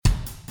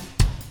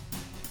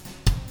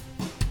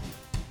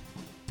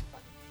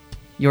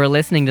You're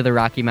listening to the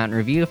Rocky Mountain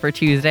Review for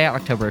Tuesday,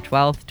 October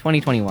 12th,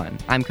 2021.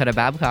 I'm Coda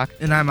Babcock.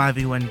 And I'm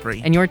Ivy Winfrey.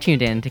 And you're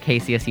tuned in to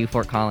KCSU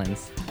Fort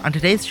Collins. On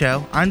today's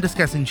show, I'm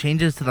discussing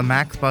changes to the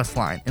MAX bus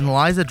line, and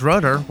Eliza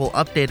Droder will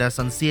update us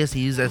on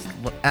CSU's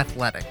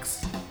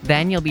athletics.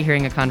 Then you'll be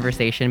hearing a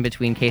conversation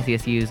between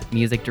KCSU's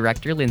music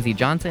director, Lindsey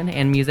Johnson,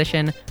 and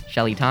musician,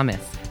 Shelly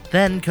Thomas.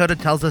 Then Coda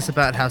tells us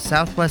about how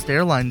Southwest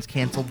Airlines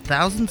canceled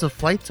thousands of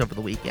flights over the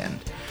weekend.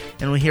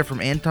 And we hear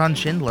from Anton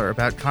Schindler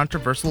about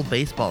controversial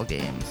baseball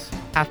games.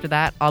 After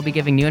that, I'll be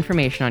giving new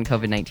information on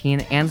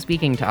COVID-19 and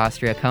speaking to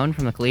Austria Cohn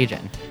from the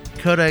Collegian.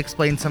 Coda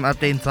explains some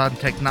updates on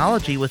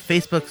technology with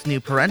Facebook's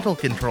new parental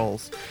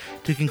controls.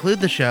 To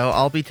conclude the show,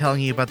 I'll be telling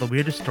you about the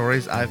weirdest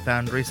stories I've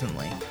found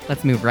recently.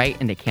 Let's move right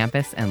into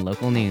campus and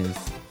local news.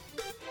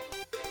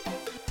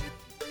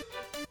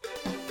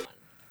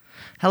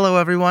 Hello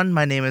everyone,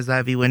 my name is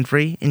Ivy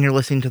Winfrey, and you're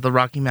listening to the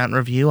Rocky Mountain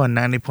Review on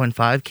 90.5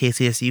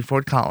 KCSU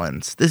Fort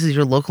Collins. This is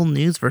your local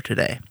news for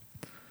today.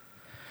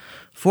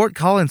 Fort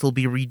Collins will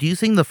be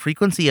reducing the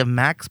frequency of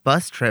MAX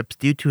bus trips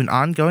due to an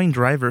ongoing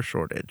driver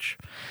shortage.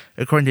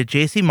 According to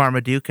J.C.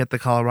 Marmaduke at the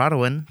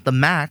Coloradoan, the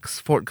MAX,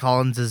 Fort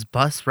Collins'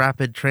 bus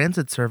rapid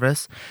transit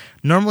service,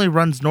 normally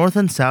runs north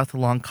and south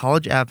along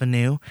College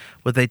Avenue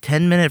with a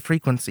 10-minute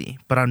frequency,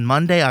 but on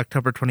Monday,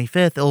 October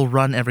 25th, it will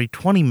run every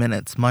 20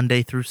 minutes,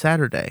 Monday through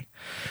Saturday.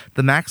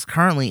 The MAX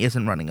currently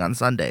isn't running on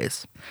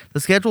Sundays. The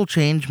schedule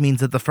change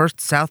means that the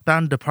first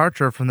southbound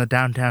departure from the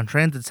downtown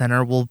transit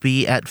center will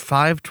be at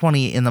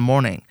 5:20 in the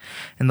morning,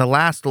 and the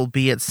last will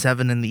be at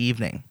 7 in the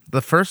evening.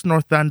 The first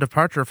northbound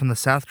departure from the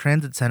South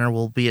Transit Center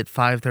will be at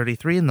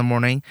 5:33 in the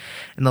morning,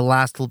 and the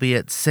last will be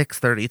at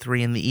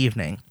 6:33 in the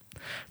evening.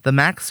 The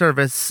MAX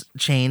service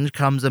change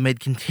comes amid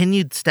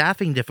continued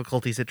staffing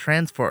difficulties at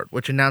Transfort,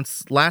 which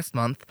announced last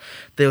month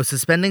they were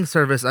suspending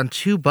service on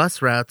 2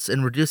 bus routes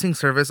and reducing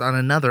service on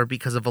another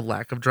because of a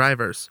lack of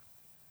drivers.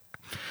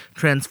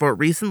 Transfort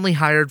recently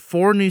hired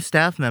 4 new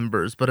staff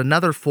members, but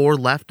another 4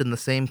 left in the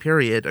same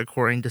period,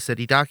 according to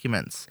city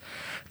documents.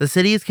 The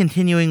city is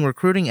continuing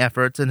recruiting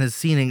efforts and has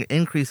seen an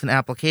increase in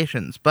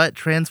applications, but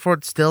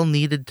Transfort still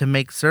needed to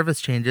make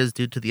service changes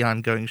due to the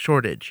ongoing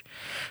shortage.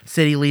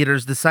 City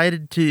leaders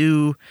decided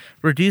to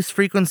reduce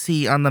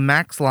frequency on the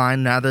MAX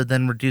line rather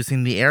than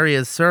reducing the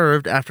areas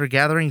served after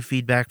gathering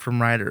feedback from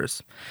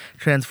riders.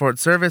 Transfort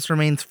service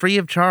remains free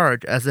of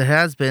charge, as it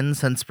has been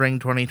since spring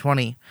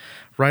 2020.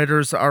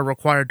 Riders are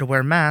required to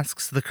wear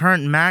masks. The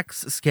current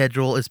MAX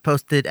schedule is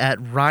posted at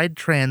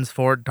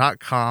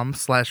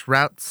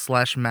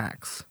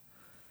ridetransfort.com/routes/max.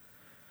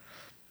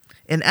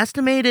 An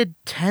estimated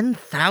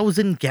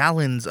 10,000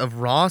 gallons of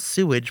raw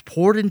sewage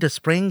poured into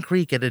Spring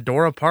Creek at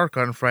Edora Park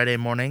on Friday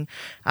morning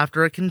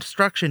after a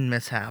construction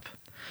mishap.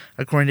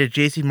 According to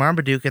J.C.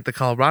 Marmaduke at the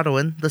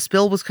Coloradoan, the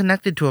spill was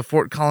connected to a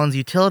Fort Collins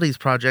utilities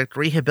project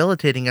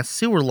rehabilitating a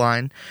sewer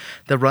line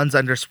that runs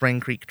under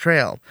Spring Creek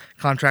Trail.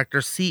 Contractor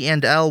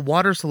C&L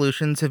Water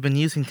Solutions have been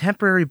using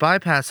temporary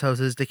bypass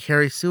hoses to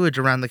carry sewage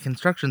around the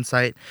construction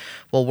site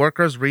while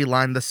workers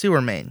reline the sewer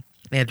main.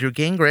 Andrew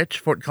Gingrich,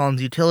 Fort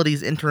Collins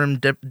Utilities interim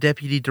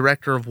deputy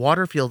director of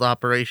Waterfield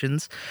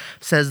operations,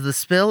 says the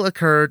spill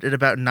occurred at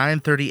about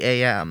 9:30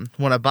 a.m.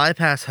 when a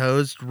bypass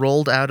hose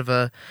rolled out of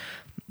a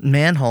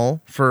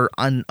manhole for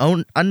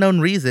unknown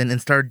reason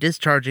and started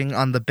discharging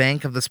on the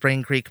bank of the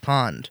Spring Creek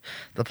Pond.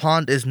 The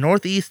pond is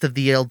northeast of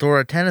the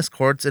Eldora tennis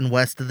courts and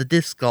west of the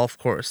disc golf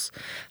course,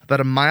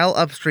 about a mile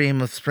upstream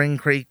of Spring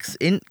Creek's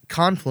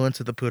confluence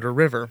with the Poudre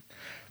River.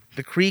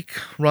 The creek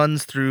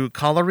runs through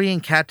Collery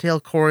and Cattail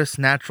Chorus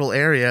natural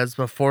areas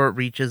before it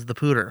reaches the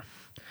Poudre.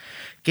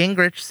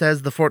 Gingrich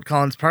says the Fort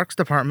Collins Parks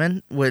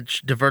Department,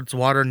 which diverts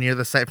water near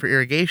the site for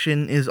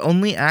irrigation, is the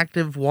only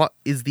active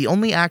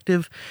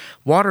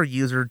water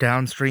user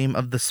downstream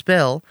of the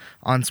spill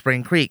on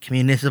Spring Creek.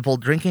 Municipal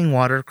drinking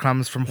water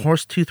comes from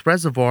Horsetooth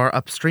Reservoir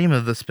upstream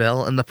of the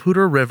spill and the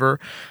Poudre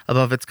River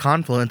above its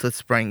confluence with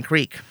Spring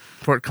Creek.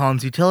 Fort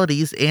Collins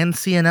Utilities and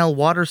C&L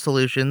Water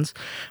Solutions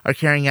are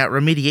carrying out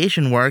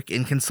remediation work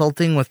and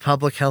consulting with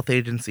public health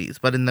agencies.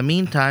 But in the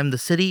meantime, the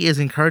city is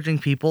encouraging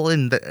people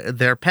and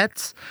their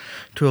pets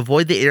to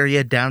avoid the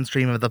area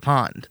downstream of the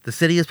pond. The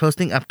city is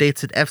posting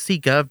updates at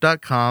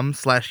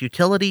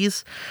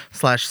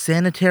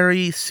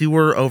fcgov.com/utilities/sanitary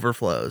sewer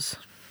overflows.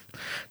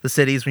 The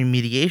city's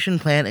remediation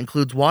plan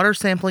includes water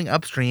sampling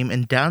upstream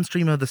and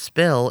downstream of the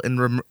spill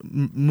and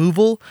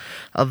removal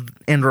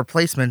and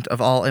replacement of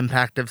all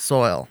impacted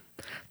soil.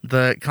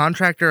 The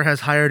contractor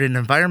has hired an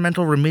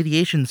environmental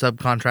remediation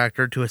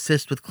subcontractor to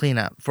assist with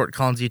cleanup, Fort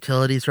Collins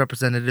Utilities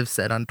representative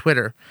said on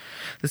Twitter.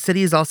 The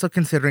city is also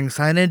considering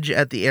signage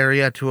at the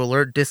area to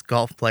alert disc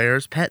golf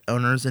players, pet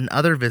owners, and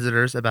other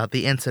visitors about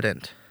the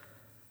incident.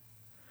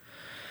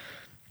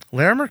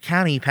 Larimer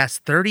County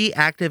passed 30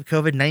 active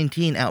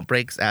COVID-19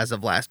 outbreaks as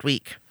of last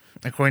week.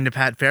 According to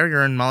Pat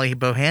Ferrier and Molly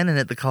Bohannon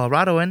at The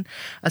Coloradoan,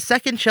 a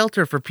second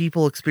shelter for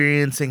people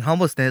experiencing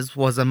homelessness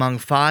was among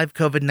 5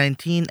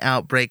 COVID-19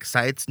 outbreak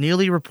sites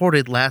newly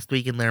reported last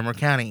week in Larimer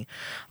County,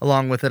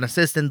 along with an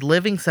assisted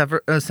living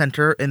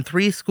center and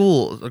 3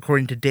 schools,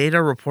 according to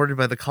data reported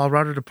by the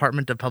Colorado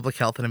Department of Public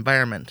Health and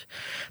Environment.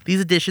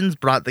 These additions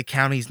brought the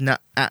county's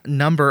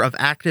number of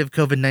active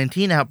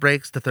COVID-19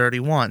 outbreaks to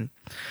 31.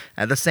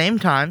 At the same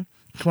time,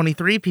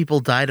 23 people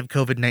died of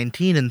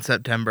COVID-19 in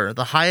September,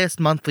 the highest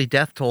monthly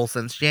death toll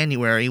since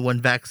January when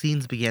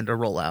vaccines began to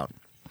roll out.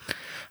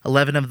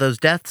 11 of those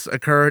deaths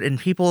occurred in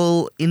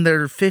people in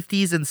their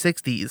 50s and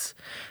 60s.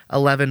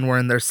 11 were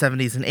in their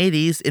 70s and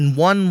 80s, and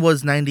 1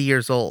 was 90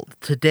 years old.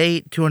 To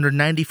date,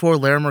 294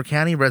 Larimer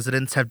County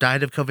residents have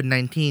died of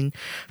COVID-19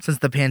 since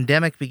the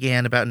pandemic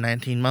began about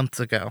 19 months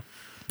ago.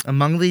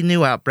 Among the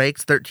new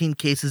outbreaks, 13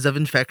 cases of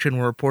infection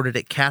were reported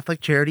at Catholic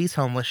Charities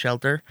Homeless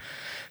Shelter.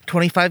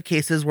 25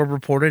 cases were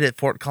reported at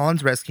Fort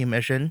Collins Rescue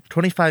Mission.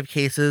 25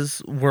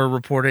 cases were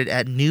reported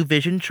at New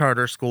Vision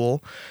Charter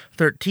School.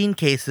 13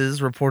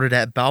 cases reported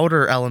at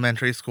Bowder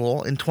Elementary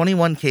School. And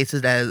 21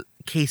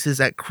 cases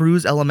at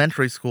Cruz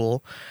Elementary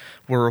School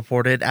were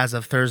reported as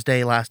of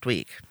Thursday last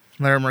week.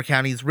 Larimer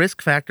County's risk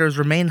factors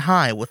remain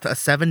high, with a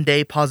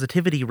 7-day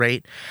positivity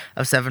rate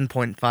of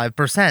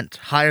 7.5%,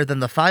 higher than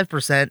the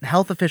 5%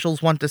 health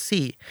officials want to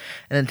see,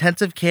 and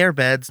intensive care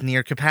beds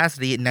near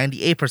capacity at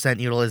 98%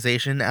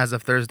 utilization as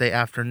of Thursday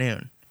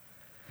afternoon.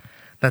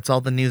 That's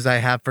all the news I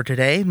have for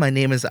today. My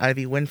name is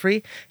Ivy Winfrey,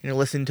 and you're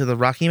listening to the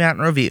Rocky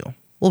Mountain Review.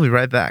 We'll be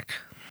right back.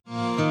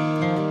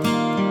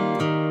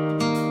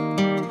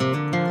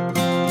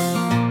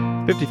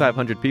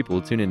 5,500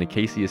 people tune into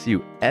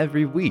KCSU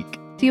every week.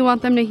 Do you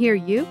want them to hear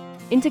you?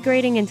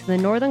 Integrating into the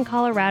Northern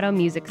Colorado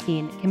music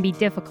scene can be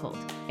difficult,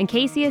 and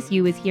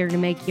KCSU is here to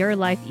make your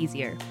life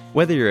easier.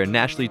 Whether you're a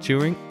nationally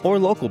touring or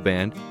local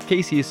band,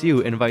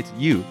 KCSU invites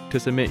you to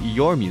submit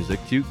your music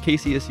to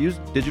KCSU's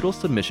digital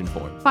submission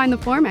form. Find the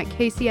form at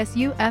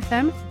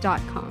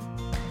kcsufm.com.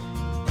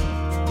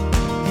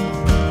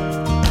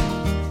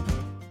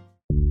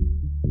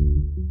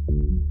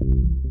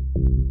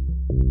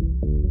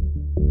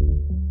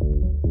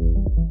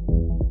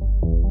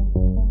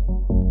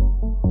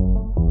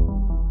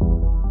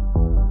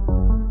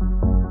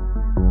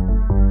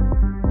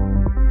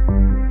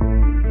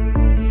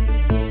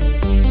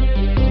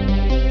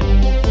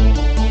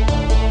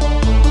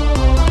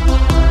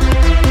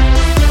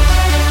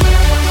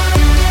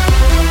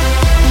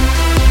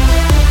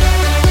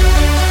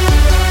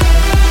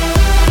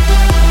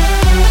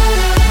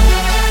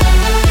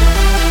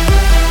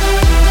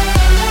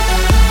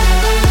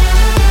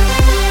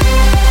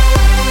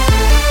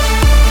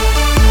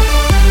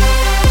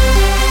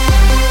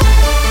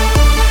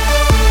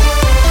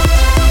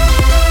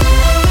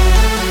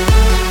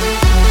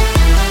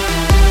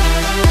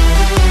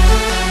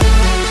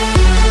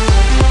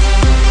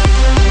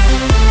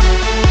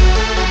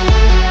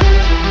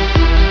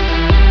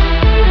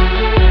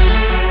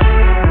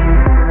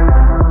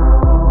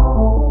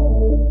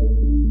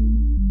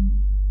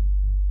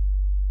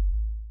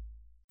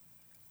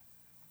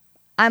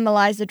 I'm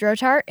Eliza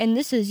Drotar, and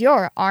this is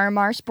your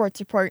RMR Sports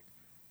Report.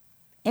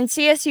 In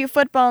CSU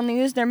football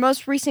news, their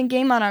most recent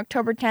game on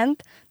October 10th,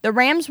 the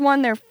Rams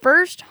won their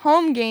first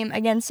home game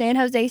against San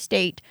Jose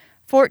State,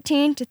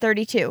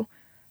 14-32.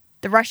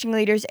 The rushing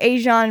leaders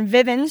Ajon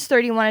Vivens,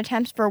 31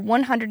 attempts for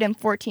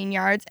 114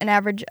 yards, an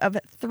average of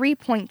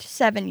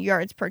 3.7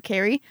 yards per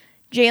carry.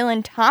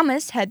 Jalen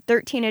Thomas had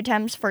 13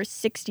 attempts for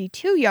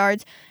 62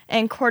 yards,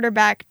 and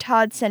quarterback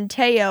Todd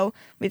Centeio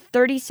with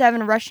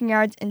 37 rushing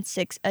yards and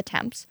 6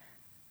 attempts.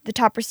 The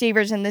top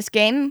receivers in this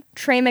game,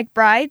 Trey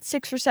McBride,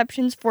 6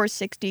 receptions for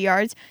 60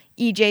 yards,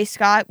 E.J.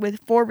 Scott with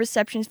 4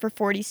 receptions for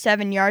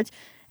 47 yards,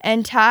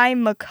 and Ty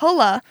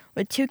McCullough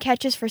with 2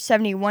 catches for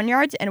 71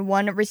 yards and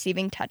 1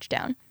 receiving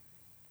touchdown.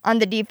 On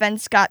the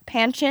defense, Scott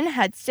Panchin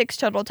had 6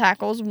 total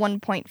tackles,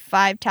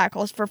 1.5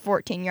 tackles for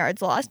 14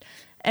 yards lost,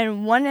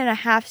 and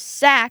 1.5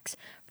 sacks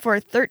for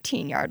a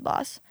 13-yard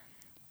loss.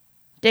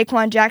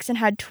 Daquan Jackson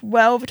had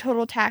 12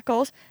 total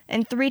tackles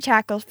and 3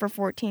 tackles for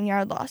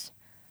 14-yard loss.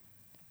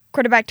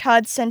 Quarterback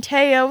Todd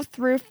Centeio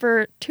threw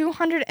for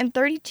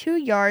 232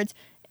 yards,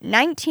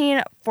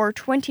 19 for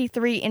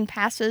 23 in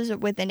passes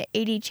with an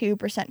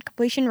 82%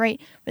 completion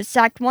rate, was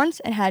sacked once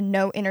and had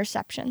no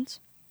interceptions.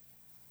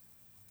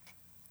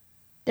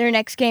 Their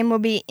next game will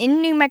be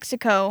in New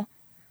Mexico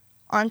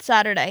on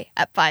Saturday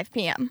at 5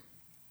 p.m.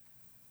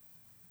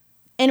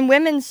 In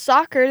women's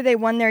soccer, they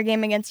won their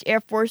game against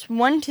Air Force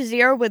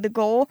 1-0 with a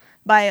goal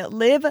by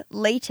Liv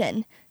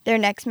Layton. Their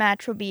next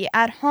match will be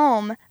at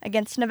home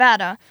against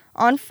Nevada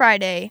on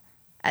Friday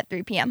at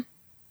 3 p.m.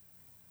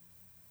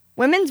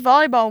 Women's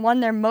volleyball won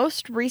their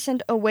most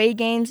recent away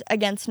games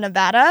against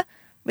Nevada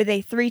with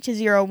a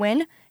 3-0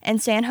 win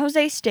and San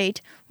Jose State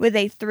with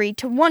a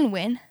 3-1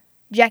 win.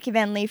 Jackie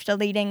Van Leefda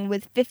leading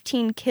with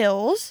 15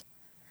 kills.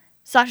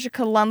 Sasha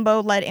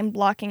Colombo led in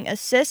blocking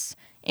assists.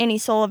 Annie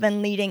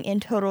Sullivan leading in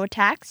total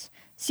attacks.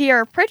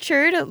 Sierra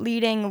Pritchard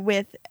leading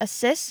with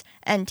assists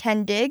and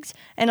 10 digs,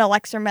 and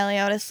Alexa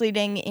Meliodas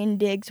leading in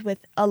digs with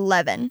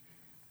 11.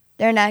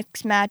 Their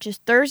next match is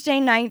Thursday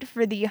night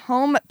for the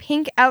home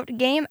Pink Out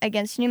game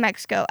against New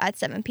Mexico at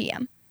 7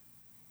 p.m.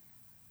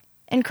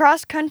 In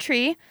cross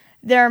country,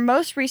 their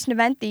most recent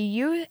event,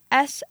 the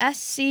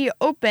USSC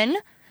Open,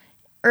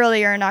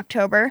 earlier in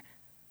October,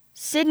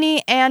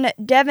 Sydney and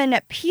Devin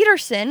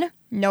Peterson,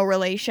 no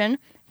relation,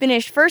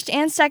 finished first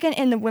and second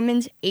in the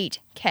women's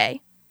 8K.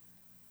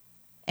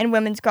 In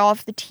women's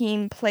golf, the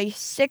team placed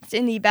sixth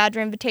in the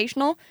Badger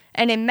Invitational,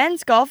 and in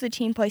men's golf, the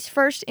team placed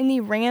first in the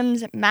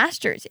Rams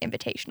Masters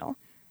Invitational.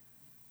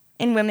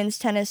 In women's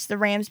tennis, the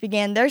Rams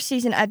began their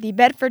season at the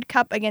Bedford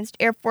Cup against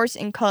Air Force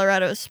in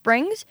Colorado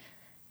Springs,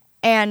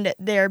 and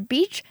their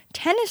beach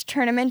tennis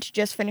tournament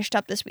just finished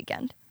up this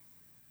weekend.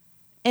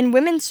 In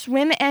women's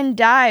swim and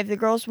dive, the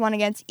girls won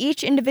against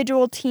each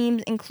individual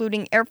teams,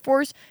 including Air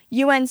Force,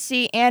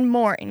 UNC, and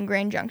more in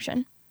Grand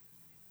Junction.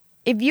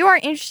 If you are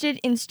interested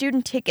in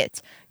student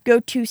tickets, go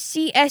to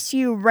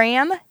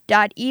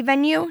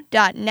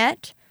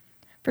csuram.evenue.net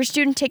for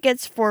student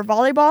tickets for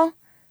volleyball,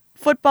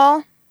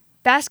 football,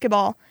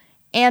 basketball,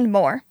 and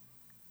more.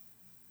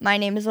 My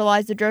name is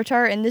Eliza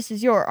Drotar, and this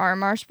is your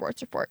RMR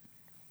Sports Report.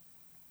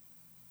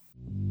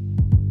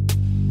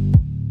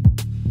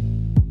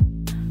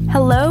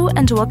 Hello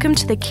and welcome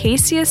to the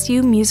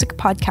KCSU Music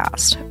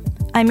Podcast.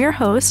 I'm your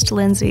host,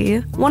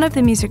 Lindsay, one of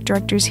the music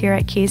directors here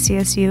at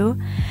KCSU,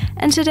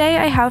 and today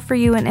I have for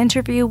you an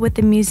interview with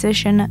the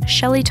musician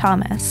Shelly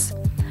Thomas.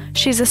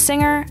 She's a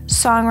singer,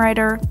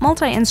 songwriter,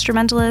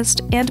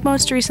 multi-instrumentalist, and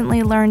most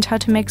recently learned how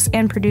to mix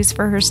and produce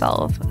for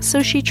herself,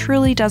 so she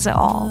truly does it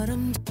all.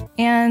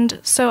 And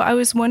so I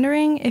was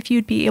wondering if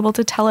you'd be able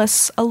to tell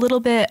us a little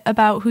bit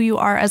about who you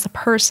are as a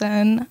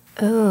person.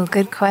 Oh,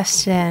 good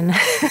question.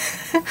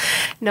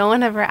 No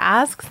one ever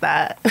asks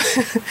that.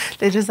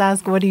 They just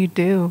ask, what do you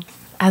do?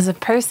 As a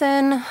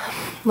person,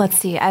 let's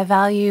see, I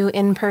value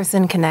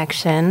in-person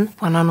connection,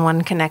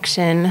 one-on-one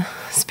connection,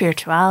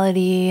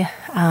 spirituality,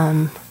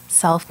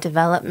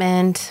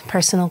 self-development,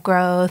 personal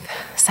growth,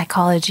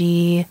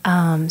 psychology,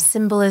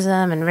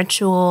 symbolism and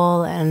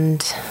ritual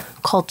and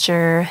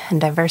culture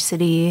and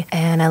diversity.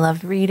 And I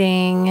love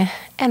reading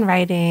and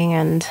writing,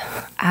 and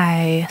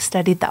I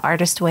studied The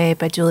Artist Way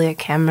by Julia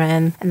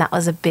Cameron, and that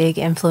was a big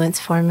influence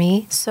for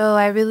me. So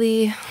I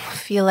really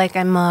feel like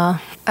I'm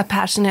a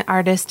passionate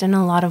artist in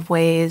a lot of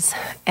ways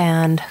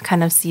and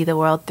kind of see the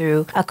world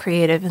through a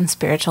creative and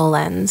spiritual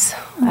lens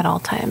at all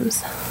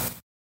times.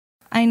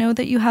 I know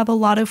that you have a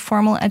lot of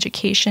formal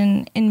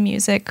education in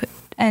music,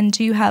 and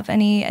do you have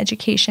any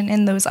education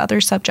in those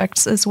other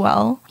subjects as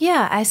well?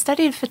 Yeah, I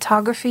studied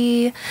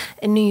photography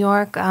in New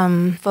York,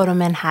 Photo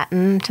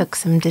Manhattan, took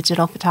some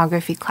digital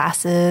photography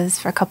classes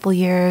for a couple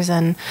years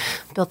and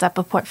built up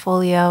a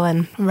portfolio.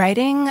 And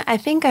writing, I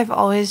think I've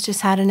always just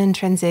had an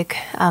intrinsic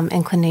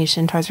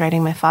inclination towards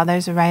writing. My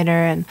father's a writer,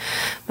 and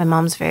my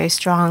mom's very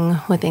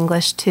strong with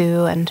English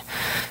too, and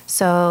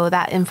so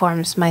that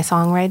informs my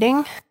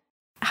songwriting.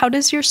 How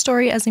does your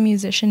story as a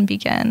musician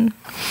begin?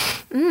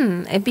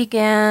 It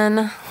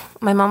began,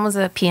 my mom was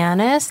a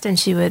pianist, and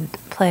she would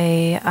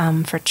play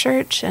for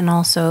church and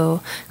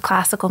also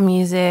classical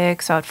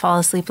music. So I'd fall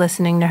asleep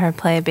listening to her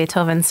play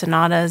Beethoven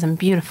sonatas and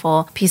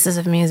beautiful pieces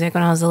of music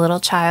when I was a little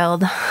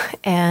child,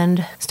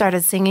 and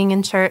started singing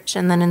in church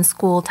and then in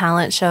school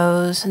talent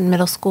shows in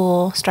middle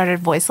school. Started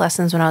voice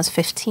lessons when I was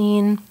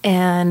 15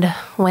 and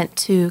went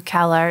to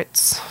Cal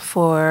Arts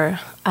for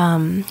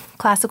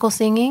classical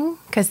singing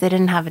because they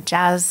didn't have a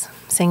jazz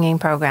singing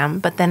program.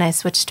 But then I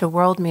switched to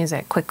world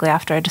music quickly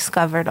after I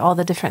discovered all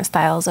the different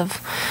styles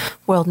of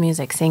world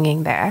music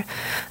singing there.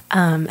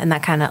 And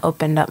that kind of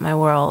opened up my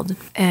world.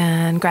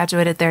 And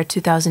graduated there in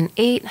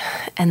 2008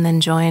 and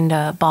then joined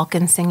a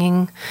Balkan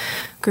singing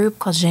group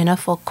called Jena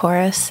Folk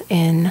Chorus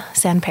in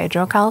San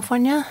Pedro,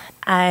 California.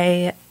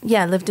 I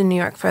lived in New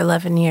York for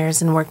 11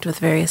 years and worked with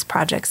various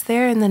projects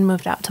there, and then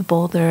moved out to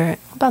Boulder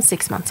about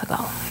 6 months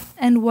ago.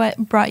 And what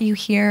brought you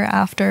here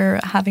after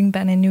having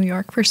been in New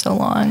York for so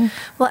long?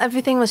 Well,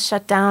 everything was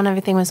shut down.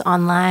 Everything was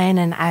online,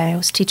 and I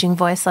was teaching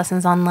voice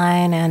lessons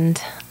online and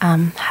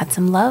had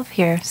some love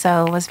here,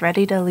 so was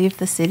ready to leave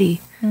the city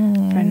for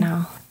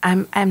now.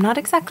 I'm not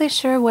exactly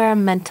sure where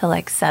I'm meant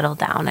to settle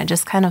down. I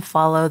just kind of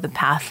follow the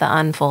path that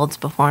unfolds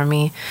before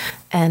me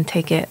and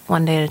take it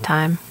one day at a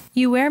time.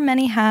 You wear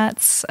many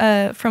hats,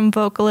 from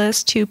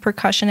vocalist to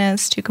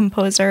percussionist to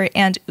composer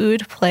and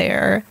oud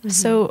player. Mm-hmm.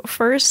 So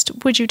first,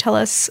 would you tell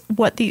us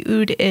what the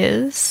oud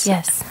is?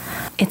 Yes.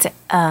 It's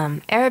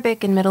an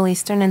Arabic and Middle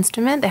Eastern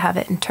instrument. They have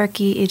it in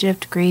Turkey,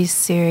 Egypt, Greece,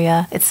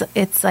 Syria.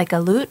 It's like a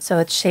lute, so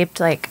it's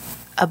shaped like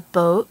a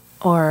boat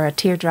or a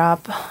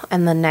teardrop,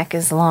 and the neck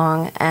is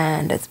long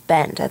and it's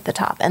bent at the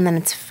top, and then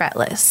it's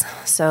fretless.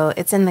 So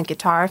it's in the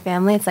guitar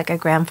family. It's like a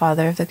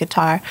grandfather of the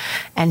guitar,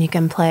 and you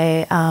can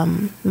play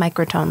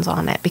microtones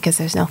on it because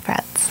there's no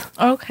frets.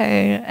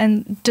 Okay.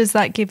 And does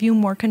that give you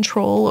more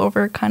control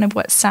over kind of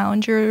what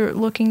sound you're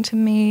looking to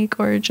make,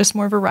 or just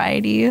more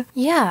variety?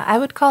 Yeah, I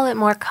would call it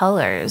more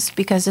colors,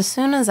 because as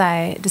soon as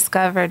I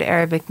discovered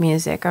Arabic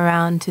music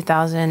around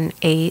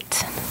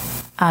 2008,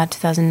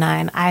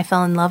 2009, I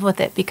fell in love with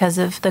it because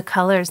of the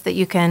colors that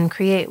you can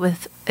create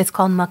with, it's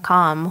called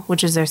maqam,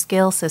 which is their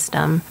scale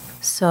system.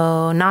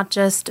 So not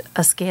just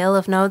a scale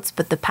of notes,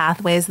 but the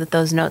pathways that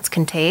those notes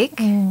can take.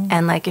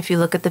 And like if you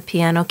look at the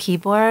piano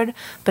keyboard,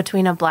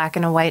 between a black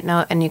and a white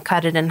note and you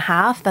cut it in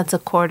half, that's a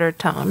quarter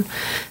tone.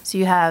 So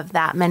you have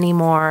that many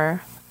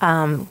more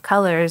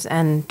colors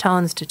and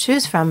tones to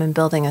choose from in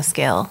building a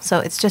scale. So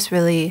it's just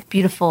really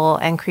beautiful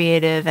and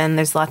creative, and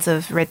there's lots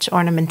of rich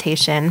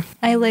ornamentation.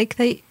 I like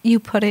that you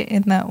put it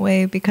in that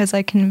way because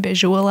I can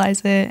visualize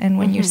it. And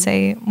when you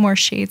say more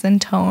shades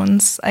and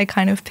tones, I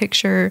kind of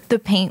picture the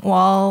paint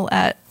wall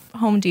at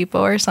Home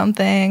Depot or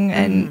something,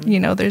 and you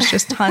know, there's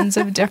just tons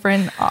of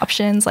different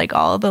options, like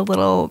all the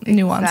little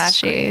nuanced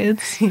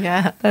shades.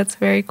 Yeah, that's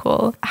very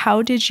cool.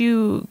 How did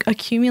you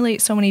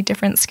accumulate so many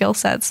different skill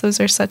sets? Those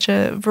are such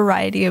a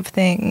variety of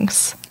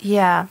things.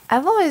 Yeah,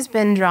 I've always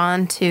been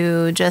drawn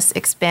to just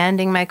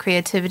expanding my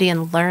creativity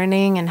and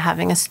learning and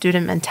having a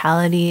student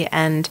mentality,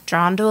 and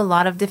drawn to a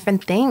lot of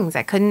different things.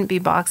 I couldn't be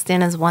boxed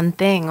in as one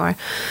thing, or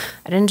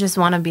I didn't just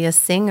want to be a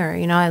singer.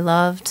 You know, I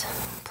loved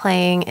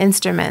playing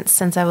instruments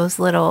since I was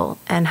little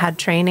and had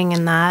training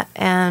in that.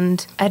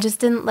 And I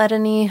just didn't let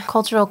any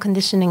cultural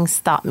conditioning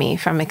stop me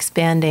from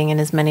expanding in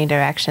as many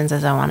directions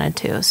as I wanted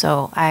to.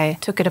 So I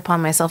took it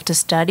upon myself to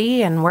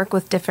study and work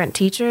with different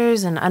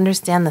teachers and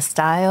understand the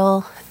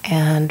style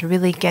and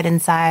really get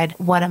inside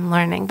what I'm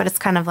learning. But it's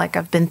kind of like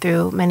I've been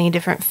through many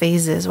different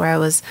phases where I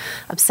was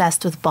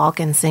obsessed with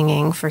Balkan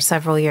singing for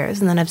several years,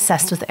 and then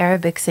obsessed with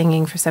Arabic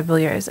singing for several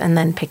years, and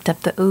then picked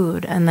up the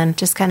oud, and then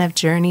just kind of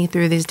journey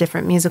through these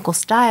different musical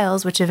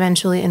styles, which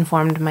eventually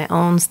informed my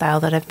own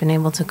style that I've been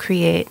able to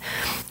create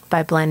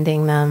by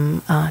blending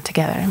them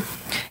together.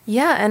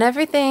 Yeah, and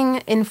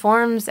everything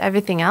informs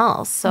everything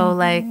else. So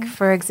like,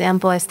 for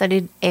example, I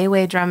studied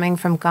Ewe drumming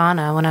from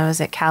Ghana when I was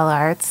at Cal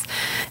Arts,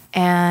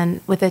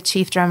 and with a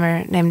chief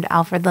drummer named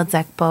Alfred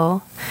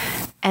Ladzekpo.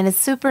 And it's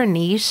super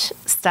niche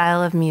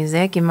style of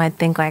music. You might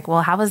think like,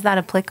 well, how is that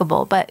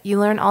applicable? But you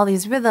learn all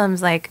these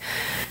rhythms like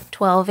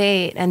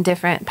 12/8 and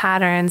different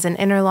patterns and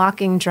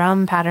interlocking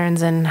drum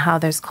patterns, and how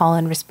there's call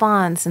and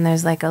response, and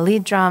there's like a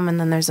lead drum, and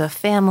then there's a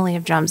family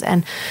of drums,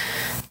 and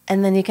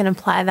then you can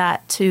apply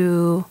that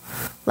to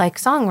like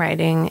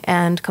songwriting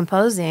and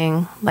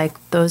composing, like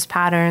those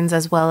patterns,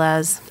 as well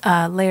as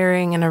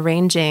layering and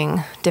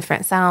arranging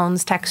different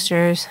sounds,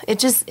 textures.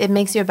 It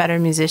makes you a better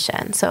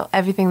musician. So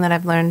everything that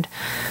I've learned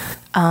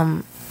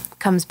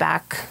comes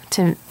back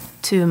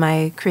to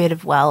my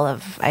creative well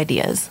of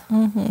ideas.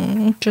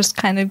 Just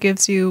kind of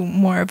gives you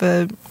more of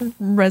a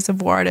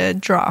reservoir to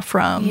draw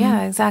from.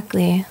 Yeah,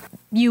 exactly.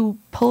 You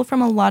pull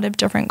from a lot of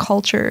different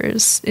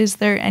cultures. Is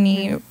there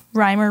any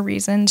rhyme or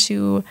reason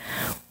to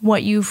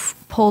what you've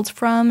pulled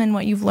from and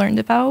what you've learned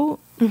about?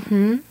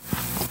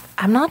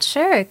 I'm not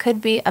sure. It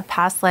could be a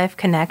past life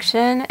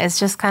connection. It's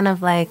just kind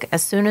of like,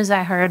 as soon as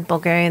I heard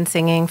Bulgarian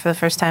singing for the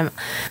first time,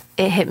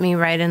 it hit me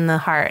right in the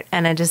heart,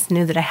 and I just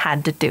knew that I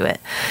had to do it,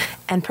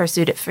 and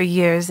pursued it for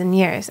years and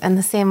years. And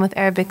the same with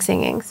Arabic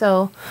singing.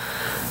 So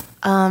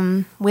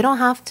we don't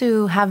have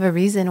to have a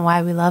reason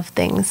why we love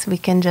things. We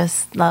can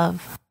just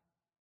love.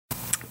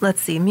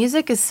 Let's see,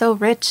 music is so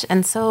rich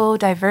and so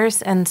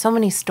diverse, and so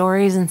many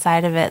stories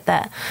inside of it,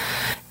 that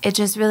it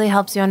just really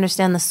helps you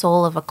understand the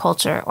soul of a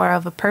culture or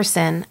of a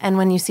person. And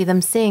when you see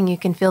them sing, you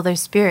can feel their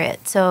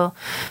spirit. So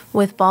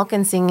with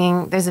Balkan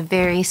singing, there's a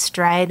very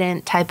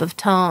strident type of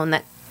tone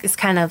that is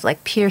kind of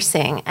like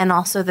piercing, and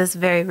also this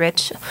very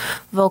rich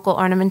vocal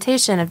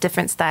ornamentation of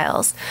different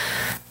styles.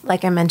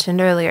 Like I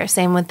mentioned earlier,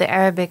 same with the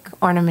Arabic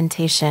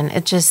ornamentation.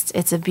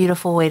 It's a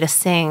beautiful way to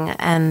sing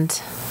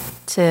and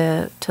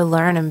to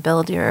learn and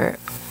build your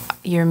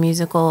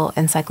musical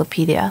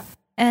encyclopedia.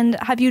 And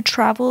have you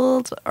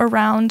traveled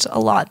around a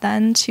lot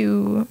then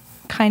to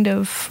kind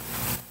of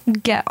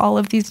get all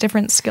of these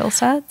different skill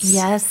sets?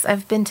 Yes,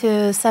 I've been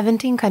to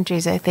 17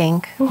 countries, I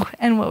think. Ooh,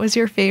 and what was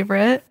your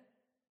favorite?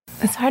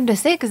 It's hard to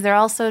say because they're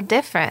all so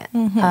different.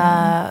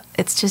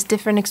 It's just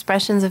different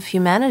expressions of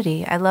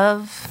humanity. I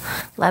love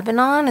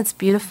Lebanon. It's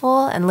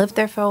beautiful, and lived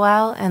there for a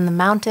while, and the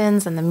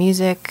mountains and the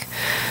music.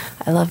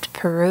 I loved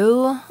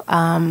Peru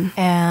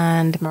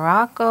and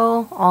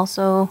Morocco.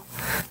 Also,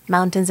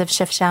 mountains of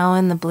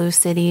Chefchaouen, the blue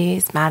city.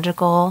 It's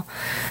magical.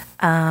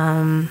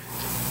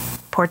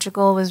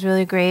 Portugal was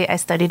really great. I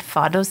studied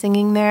fado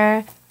singing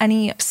there.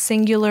 Any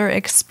singular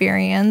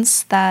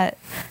experience that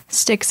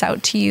sticks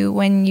out to you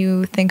when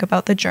you think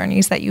about the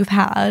journeys that you've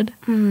had?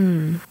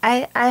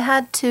 I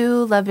had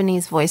 2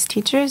 Lebanese voice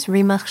teachers,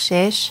 Rima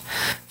Khshesh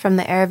from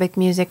the Arabic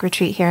Music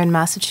Retreat here in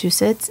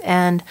Massachusetts,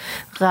 and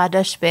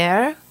Ghada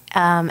Shber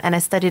and I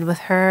studied with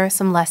her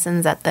some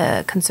lessons at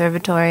the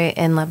conservatory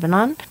in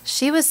Lebanon.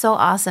 She was so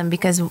awesome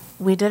because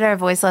we did our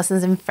voice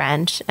lessons in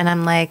French, and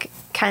I'm like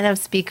kind of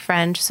speak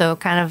French, so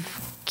kind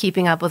of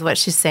keeping up with what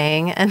she's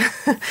saying. And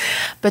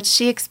but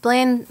she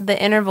explained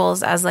the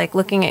intervals as like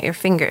looking at your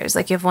fingers.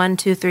 Like you have 1,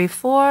 2, 3,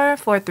 4,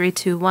 4, 3,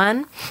 2,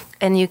 1,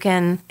 and you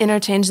can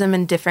interchange them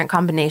in different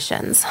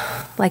combinations,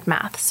 like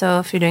math. So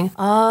if you're doing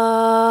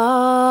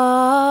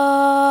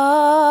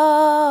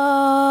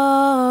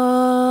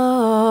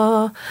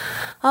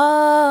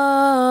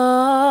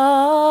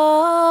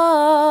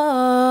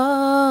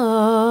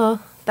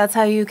that's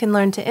how you can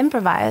learn to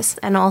improvise.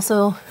 And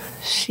also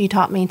she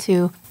taught me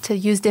to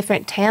use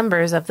different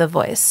timbres of the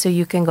voice. So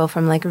you can go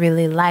from like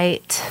really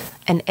light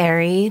and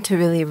airy to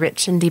really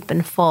rich and deep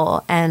and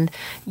full, and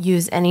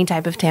use any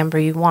type of timbre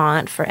you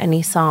want for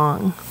any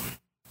song.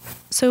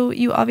 So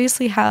you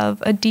obviously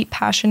have a deep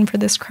passion for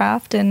this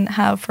craft and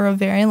have for a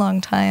very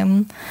long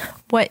time.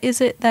 What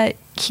is it that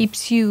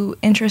keeps you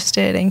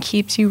interested and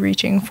keeps you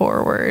reaching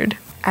forward?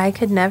 I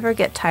could never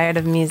get tired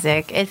of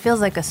music. It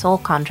feels like a soul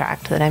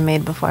contract that I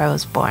made before I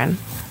was born.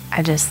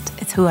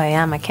 It's who I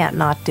am. I can't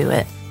not do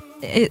it.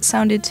 It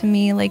sounded to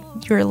me like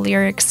your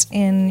lyrics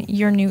in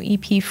your new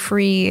EP,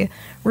 Free,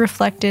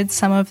 reflected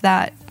some of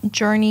that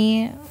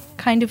journey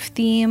kind of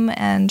theme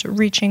and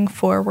reaching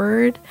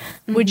forward.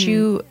 Mm-hmm. Would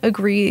you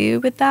agree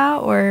with that,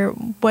 or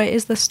what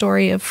is the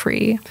story of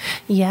Free?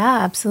 Yeah,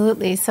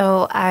 absolutely.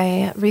 So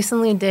I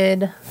recently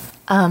did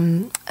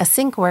a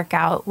sync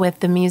workout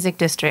with the Music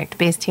District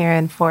based here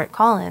in Fort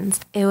Collins.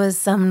 It was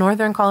some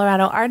Northern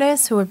Colorado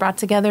artists who were brought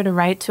together to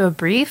write to a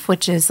brief,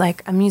 which is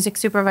like a music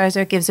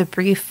supervisor gives a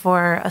brief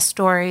for a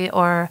story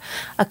or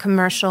a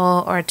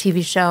commercial or a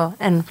TV show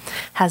and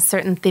has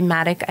certain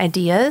thematic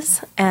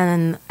ideas.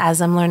 And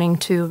as I'm learning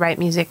to write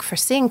music for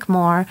sync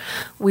more,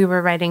 we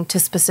were writing to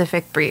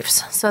specific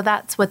briefs. So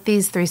that's what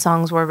these 3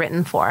 songs were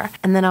written for.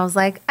 And then I was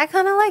like, I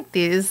kind of like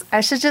these. I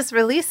should just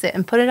release it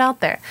and put it out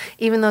there,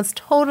 even though it's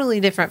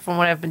totally different from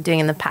what I've been doing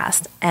in the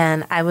past.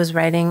 And I was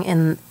writing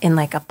in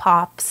like a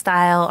pop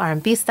style,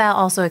 R&B style,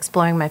 also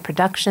exploring my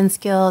production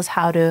skills,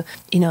 how to,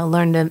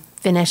 learn to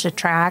finish a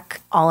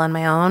track all on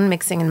my own,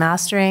 mixing and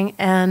mastering.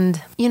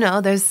 And,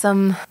 there's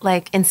some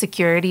like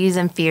insecurities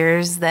and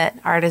fears that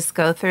artists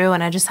go through.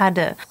 And I just had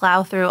to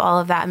plow through all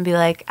of that and be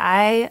like,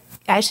 I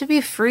should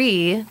be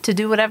free to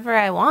do whatever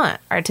I want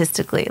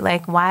artistically.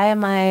 Like, why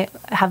am I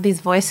have these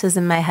voices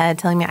in my head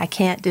telling me I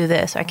can't do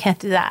this or I can't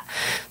do that?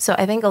 So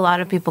I think a lot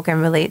of people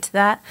can relate to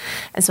that.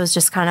 And so it's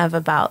just kind of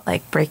about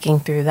like breaking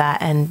through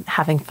that and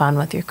having fun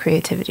with your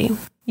creativity.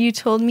 You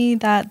told me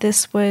that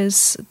this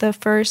was the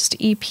first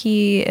EP,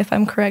 if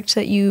I'm correct,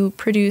 that you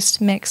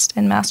produced, mixed,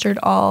 and mastered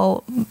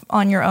all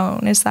on your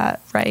own. Is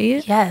that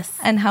right? Yes.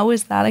 And how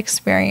was that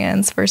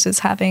experience versus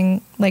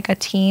having like a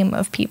team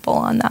of people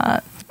on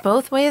that?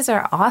 Both ways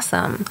are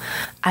awesome.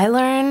 I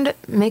learned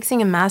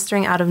mixing and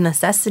mastering out of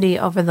necessity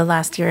over the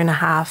last 1.5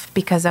 years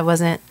because I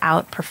wasn't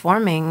out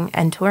performing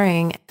and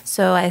touring.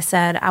 So I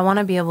said, I want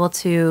to be able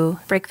to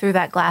break through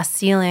that glass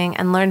ceiling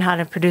and learn how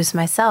to produce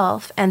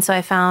myself. And so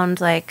I found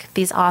like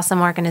these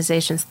awesome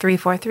organizations,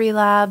 343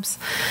 Labs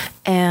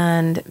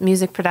and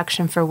Music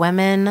Production for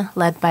Women,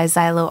 led by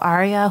Xylo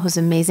Aria, who's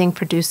an amazing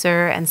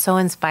producer and so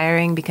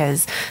inspiring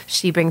because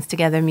she brings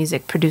together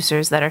music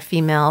producers that are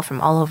female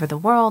from all over the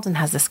world and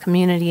has this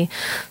community.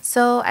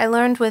 So I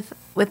learned with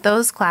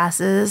those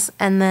classes,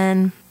 and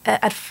then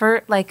at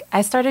first, like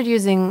I started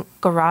using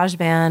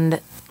GarageBand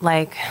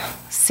like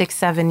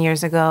 6-7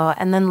 years ago,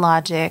 and then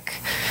Logic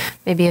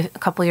maybe a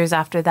couple years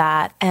after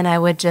that, and I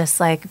would just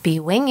like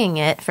be winging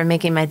it for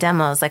making my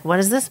demos. Like, what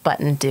does this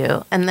button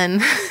do? And then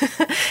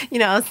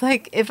it's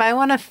like if I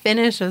want to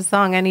finish a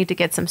song, I need to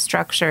get some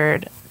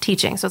structured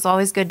teaching. So it's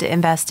always good to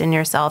invest in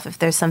yourself if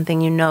there's something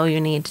you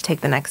need to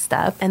take the next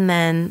step. And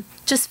then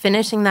just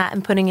finishing that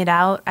and putting it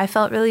out, I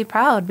felt really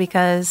proud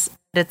because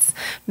it's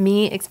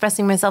me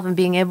expressing myself and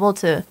being able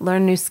to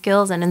learn new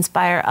skills and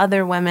inspire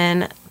other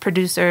women,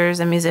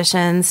 producers and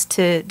musicians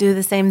to do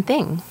the same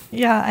thing.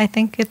 Yeah, I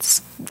think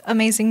it's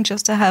amazing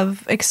just to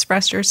have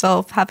expressed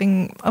yourself,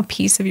 having a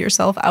piece of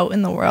yourself out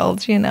in the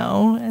world,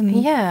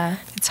 and yeah,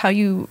 it's how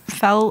you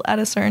felt at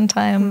a certain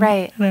time.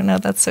 Right. I don't know,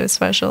 that's so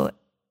special.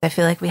 I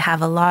feel like we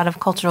have a lot of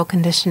cultural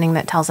conditioning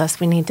that tells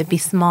us we need to be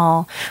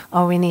small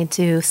or we need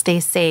to stay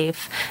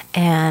safe.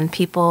 And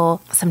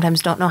people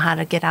sometimes don't know how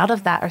to get out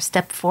of that or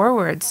step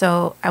forward.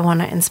 So I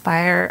want to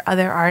inspire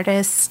other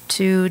artists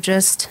to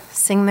just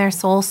sing their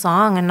soul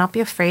song and not be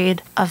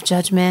afraid of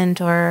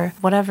judgment or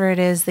whatever it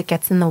is that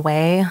gets in the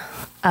way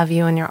of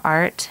you and your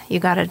art.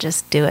 You got to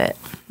just do it.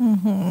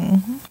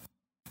 Mm-hmm.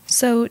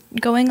 So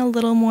going a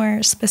little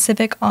more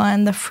specific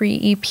on the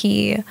Free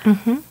EP,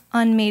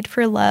 on Made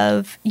for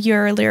Love,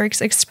 your lyrics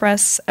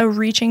express a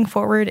reaching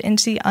forward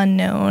into the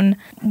unknown.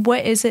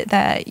 What is it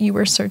that you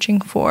were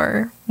searching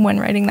for when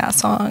writing that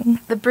song?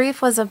 The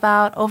brief was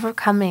about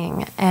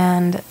overcoming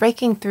and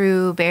breaking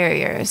through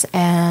barriers.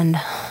 And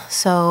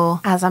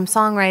so as I'm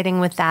songwriting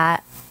with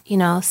that,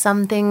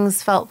 some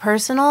things felt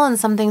personal and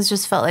some things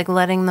just felt like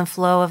letting the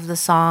flow of the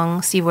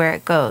song see where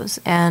it goes.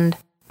 And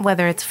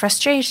whether it's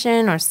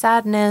frustration or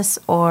sadness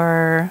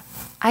or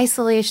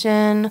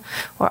isolation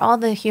or all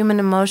the human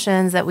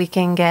emotions that we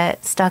can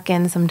get stuck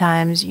in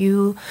sometimes,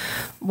 you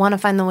want to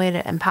find the way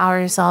to empower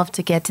yourself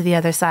to get to the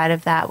other side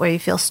of that, where you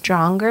feel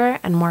stronger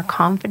and more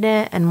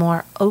confident and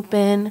more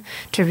open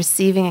to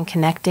receiving and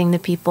connecting to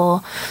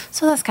people.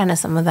 So that's kind of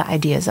some of the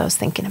ideas I was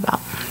thinking about.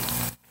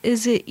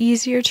 Is it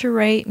easier to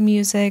write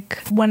music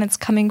when it's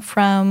coming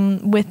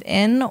from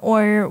within,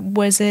 or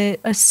was it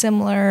a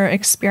similar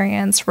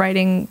experience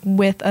writing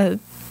with a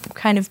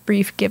kind of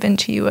brief given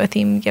to you, a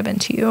theme given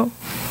to you?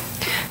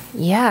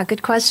 Yeah,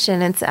 good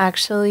question. It's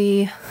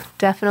actually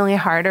definitely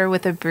harder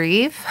with a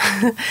brief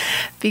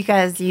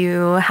because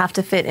you have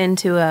to fit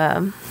into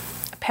a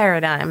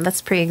paradigm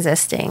that's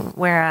pre-existing.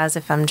 Whereas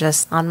if I'm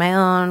just on my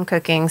own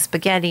cooking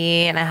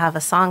spaghetti and I have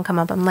a song come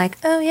up, I'm like,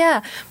 oh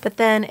yeah. But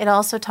then it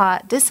also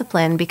taught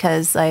discipline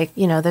because, like,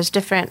 you know,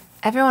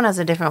 everyone has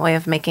a different way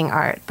of making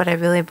art, but I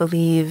really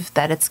believe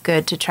that it's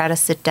good to try to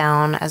sit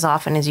down as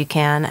often as you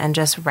can and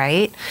just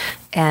write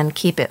and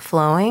keep it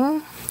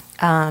flowing.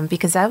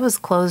 Because I was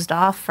closed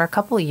off for a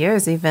couple of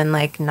years, even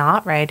like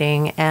not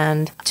writing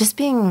and just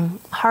being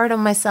hard on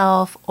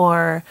myself,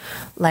 or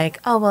like,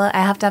 oh, well, I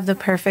have to have the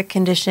perfect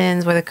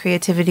conditions where the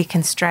creativity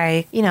can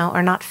strike, you know,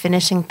 or not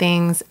finishing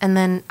things. And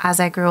then as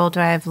I grew older,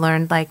 I've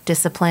learned like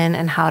discipline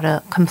and how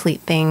to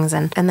complete things.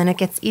 And then it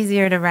gets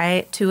easier to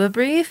write to a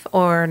brief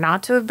or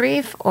not to a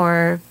brief,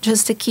 or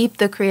just to keep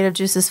the creative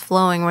juices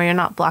flowing where you're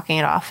not blocking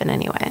it off in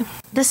any way.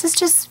 This is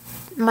just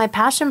my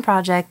passion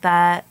project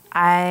that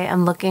I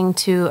am looking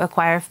to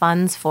acquire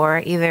funds for,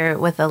 either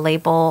with a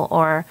label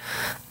or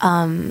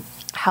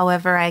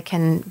however I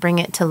can bring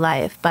it to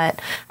life. But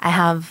I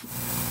have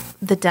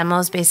the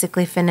demos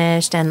basically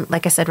finished and,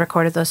 like I said,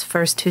 recorded those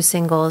first 2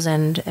 singles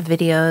and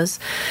videos.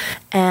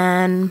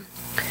 And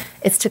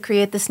it's to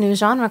create this new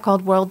genre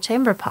called world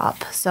chamber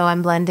pop. So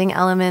I'm blending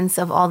elements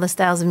of all the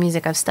styles of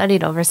music I've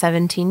studied over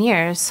 17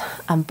 years.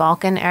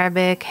 Balkan,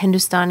 Arabic,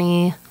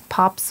 Hindustani,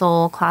 pop,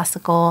 soul,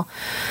 classical,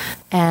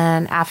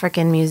 and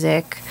African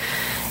music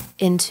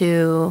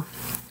into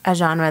a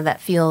genre that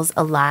feels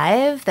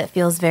alive, that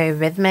feels very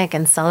rhythmic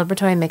and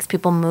celebratory, makes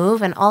people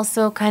move, and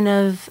also kind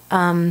of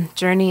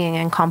journeying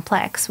and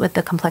complex with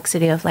the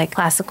complexity of like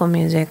classical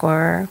music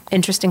or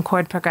interesting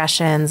chord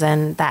progressions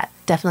and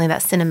definitely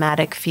that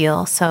cinematic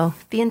feel. So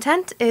the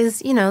intent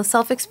is, you know,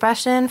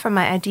 self-expression from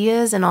my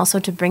ideas, and also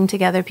to bring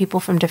together people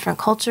from different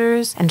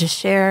cultures and to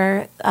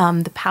share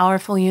the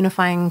powerful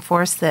unifying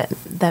force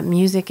that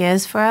music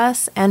is for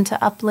us, and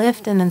to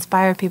uplift and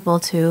inspire people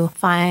to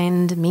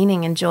find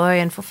meaning and joy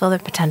and fulfill their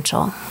potential.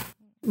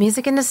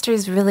 Music industry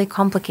is really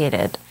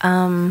complicated.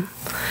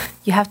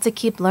 You have to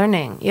keep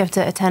learning. You have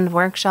to attend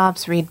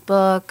workshops, read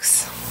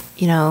books,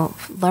 you know,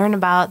 learn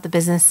about the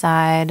business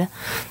side,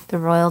 the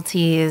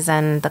royalties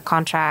and the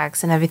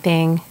contracts and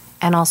everything,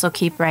 and also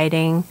keep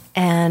writing,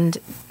 and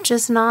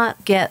just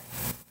not get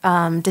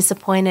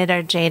disappointed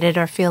or jaded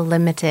or feel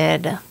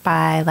limited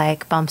by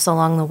like bumps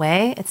along the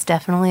way. It's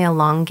definitely a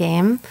long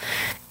game.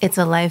 It's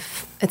a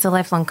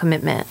lifelong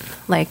commitment,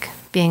 like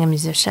being a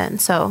musician.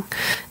 So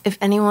if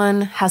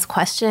anyone has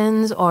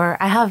questions, or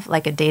I have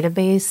like a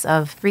database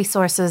of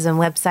resources and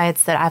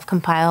websites that I've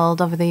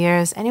compiled over the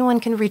years, anyone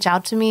can reach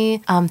out to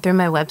me through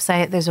my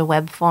website. There's a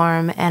web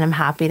form, and I'm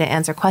happy to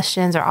answer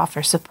questions or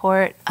offer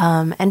support.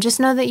 And just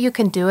know that you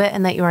can do it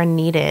and that you are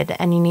needed,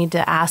 and you need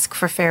to ask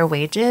for fair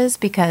wages,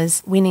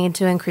 because we need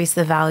to increase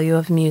the value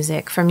of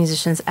music for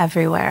musicians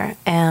everywhere.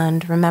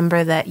 And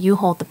remember that you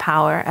hold the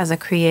power as a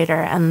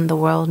creator, and the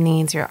world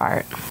needs your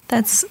art.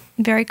 That's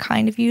very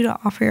kind of you to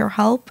offer your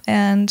help.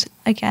 And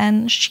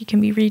again, she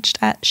can be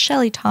reached at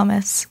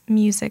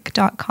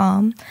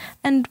shellythomasmusic.com.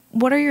 And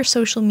what are your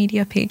social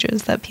media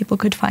pages that people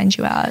could find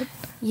you at?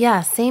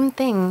 Yeah, same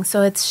thing.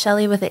 So it's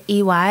Shelly with an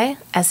EY,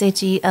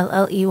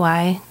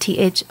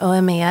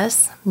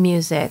 SHELLEYTHOMAS,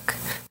 music.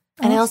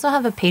 And I also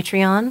have a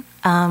Patreon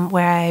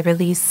where I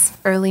release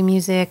early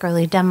music,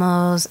 early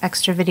demos,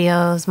 extra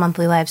videos,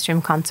 monthly live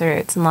stream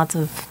concerts, and lots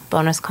of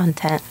bonus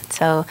content.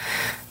 So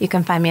you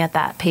can find me at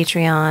that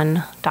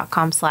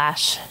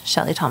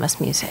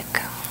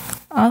patreon.com/ShellyThomasMusic.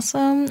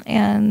 Awesome.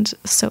 And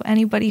so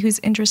anybody who's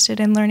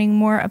interested in learning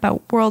more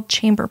about world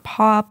chamber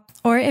pop,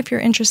 or if you're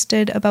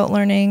interested about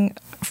learning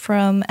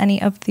from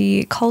any of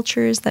the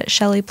cultures that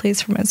Shelly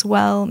plays from as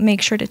well,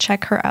 make sure to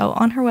check her out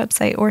on her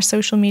website or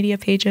social media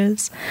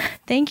pages.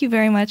 Thank you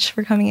very much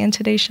for coming in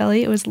today,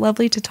 Shelly. It was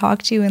lovely to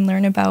talk to you and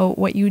learn about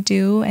what you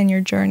do and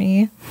your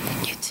journey.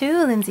 You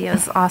too, Lindsay. It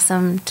was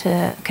awesome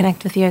to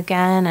connect with you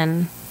again,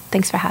 and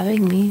thanks for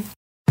having me.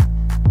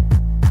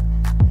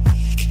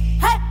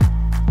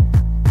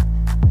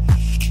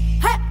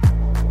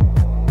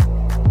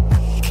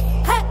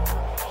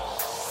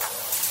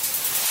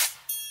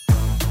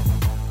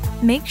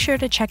 Make sure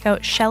to check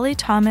out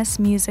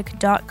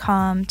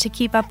shellythomasmusic.com to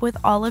keep up with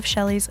all of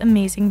Shelly's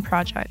amazing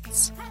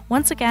projects.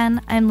 Once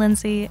again, I'm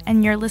Lindsay,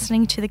 and you're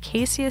listening to the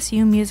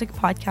KCSU Music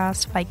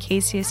Podcast by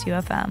KCSU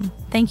FM.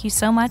 Thank you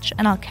so much,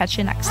 and I'll catch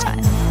you next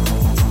time.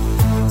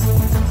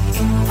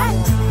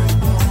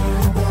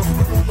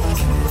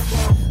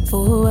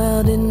 For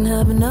I didn't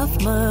have enough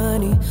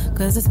money,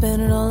 cause I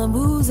spent it all on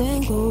booze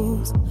and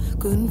clothes.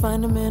 Couldn't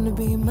find a man to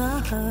be my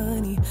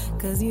honey,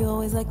 cause he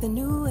always liked the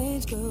new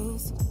age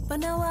girls.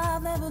 But now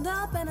I've leveled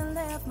up and I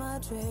left my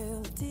trail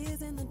of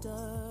tears in the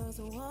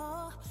dust.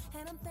 Oh,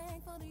 and I'm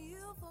thankful to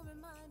you for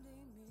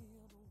reminding me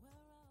of where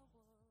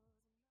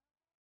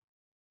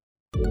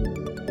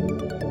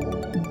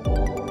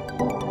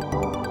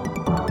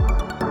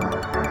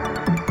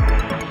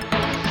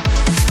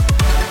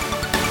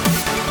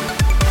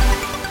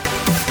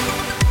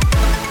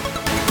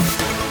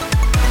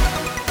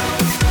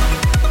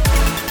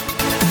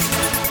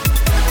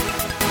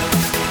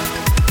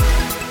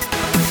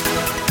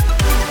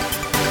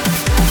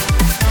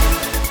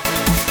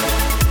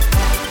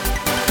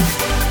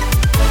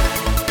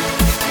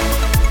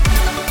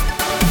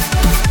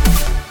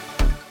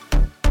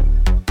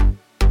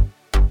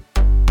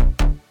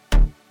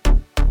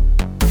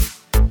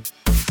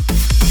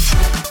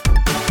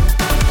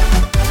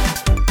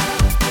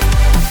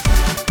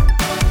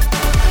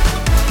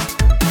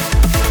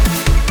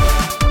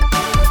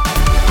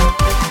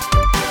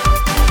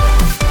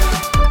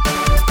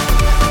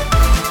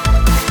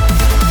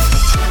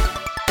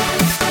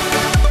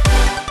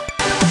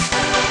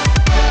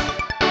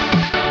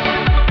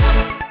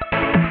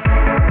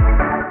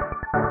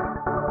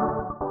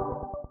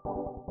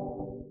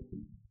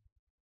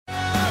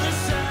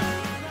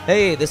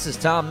Hey, this is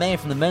Tom May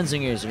from the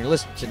Menzingers, and you're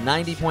listening to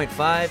 90.5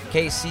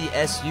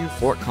 KCSU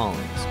Fort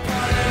Collins.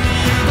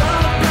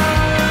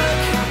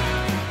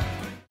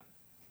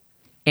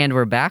 And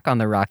we're back on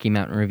the Rocky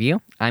Mountain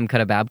Review. I'm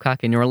Cuda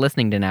Babcock, and you're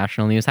listening to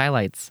National News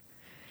Highlights.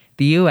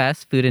 The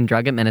U.S. Food and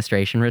Drug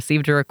Administration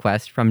received a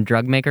request from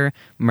drug maker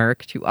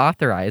Merck to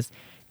authorize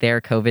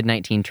their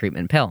COVID-19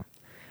 treatment pill.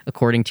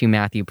 According to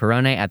Matthew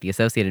Perrone at the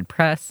Associated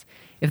Press,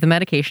 if the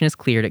medication is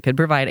cleared, it could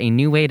provide a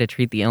new way to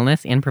treat the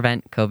illness and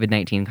prevent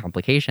COVID-19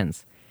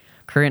 complications.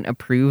 Current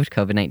approved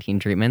COVID-19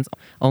 treatments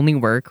only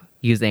work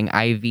using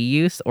IV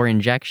use or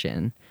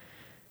injection.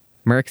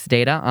 Merck's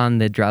data on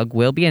the drug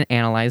will be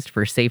analyzed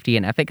for safety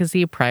and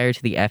efficacy prior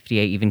to the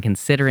FDA even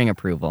considering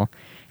approval,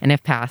 and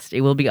if passed,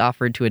 it will be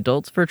offered to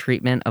adults for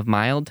treatment of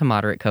mild to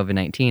moderate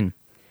COVID-19.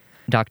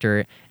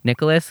 Dr.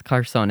 Nicholas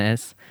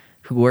Carsones,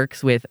 who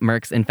works with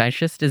Merck's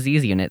infectious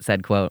disease unit,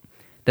 said, quote,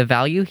 "The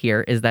value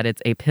here is that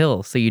it's a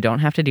pill, so you don't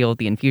have to deal with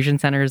the infusion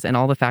centers and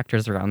all the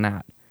factors around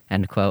that,"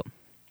 end quote.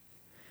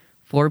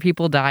 4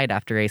 people died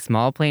after a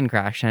small plane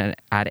crash at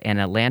an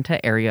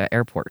Atlanta area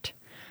airport.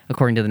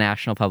 According to the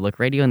National Public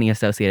Radio and the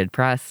Associated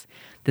Press,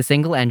 the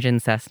single-engine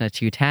Cessna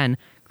 210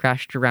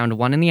 crashed around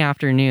 1 in the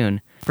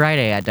afternoon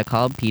Friday at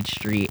DeKalb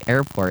Peachtree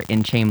Airport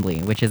in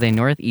Chamblee, which is a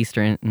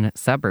northeastern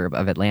suburb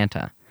of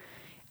Atlanta.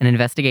 An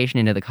investigation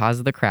into the cause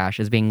of the crash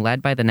is being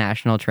led by the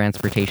National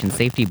Transportation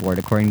Safety Board,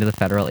 according to the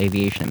Federal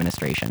Aviation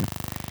Administration.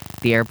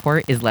 The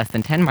airport is less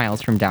than 10 miles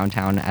from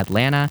downtown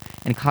Atlanta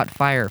and caught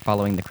fire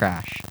following the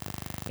crash.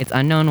 It's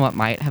unknown what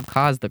might have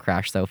caused the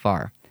crash so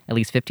far. At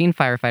least 15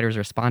 firefighters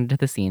responded to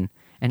the scene,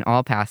 and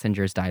all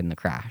passengers died in the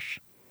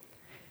crash.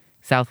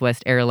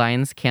 Southwest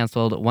Airlines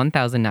canceled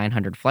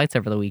 1,900 flights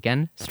over the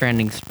weekend,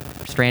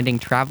 stranding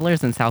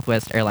travelers and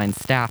Southwest Airlines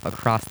staff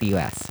across the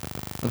U.S.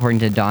 According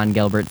to Don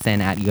Gilbertson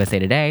at USA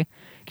Today,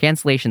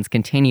 cancellations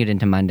continued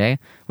into Monday,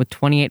 with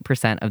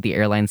 28% of the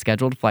airline's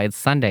scheduled flights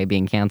Sunday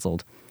being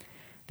canceled.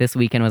 This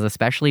weekend was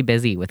especially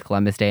busy, with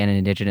Columbus Day and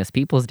Indigenous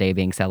Peoples Day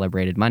being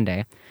celebrated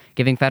Monday,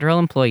 giving federal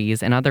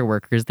employees and other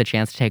workers the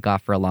chance to take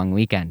off for a long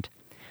weekend.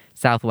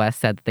 Southwest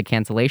said that the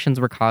cancellations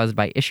were caused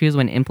by issues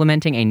when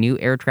implementing a new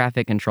air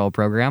traffic control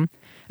program,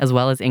 as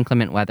well as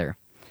inclement weather.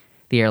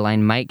 The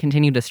airline might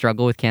continue to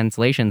struggle with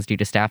cancellations due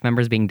to staff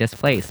members being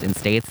displaced in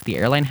states the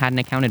airline hadn't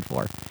accounted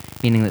for,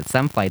 meaning that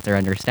some flights are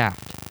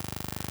understaffed.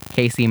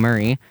 Casey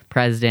Murray,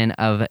 president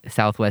of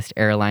Southwest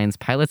Airlines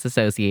Pilots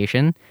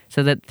Association,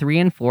 said that 3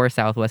 in 4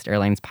 Southwest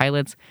Airlines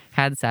pilots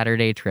had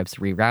Saturday trips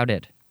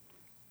rerouted.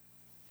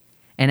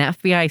 An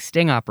FBI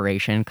sting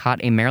operation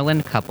caught a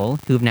Maryland couple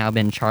who've now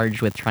been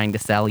charged with trying to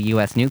sell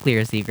U.S.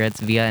 nuclear secrets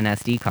via an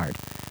SD card.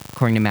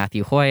 According to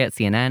Matthew Hoy at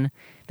CNN,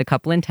 the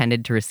couple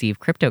intended to receive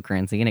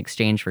cryptocurrency in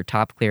exchange for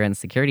top clearance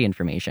security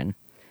information.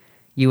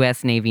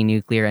 U.S. Navy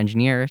nuclear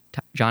engineer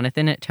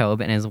Jonathan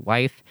Tobe and his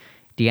wife,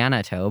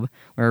 Deanna Tobe,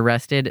 were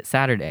arrested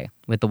Saturday,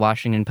 with the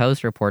Washington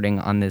Post reporting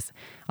on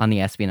the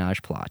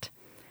espionage plot.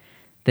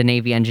 The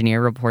Navy engineer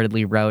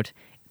reportedly wrote,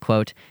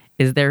 quote,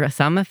 "Is there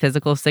some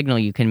physical signal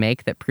you can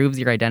make that proves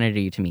your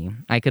identity to me?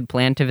 I could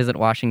plan to visit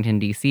Washington,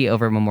 D.C.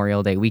 over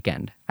Memorial Day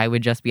weekend. I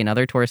would just be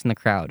another tourist in the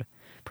crowd.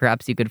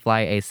 Perhaps you could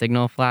fly a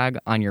signal flag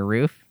on your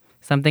roof,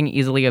 something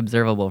easily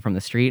observable from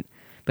the street,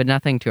 but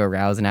nothing to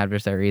arouse an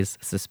adversary's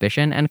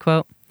suspicion," end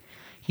quote.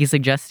 He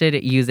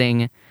suggested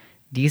using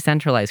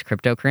decentralized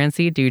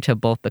cryptocurrency due to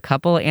both the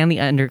couple and the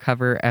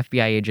undercover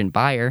FBI agent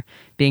buyer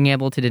being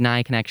able to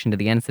deny connection to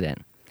the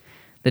incident.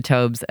 The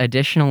Tobes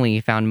additionally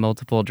found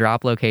multiple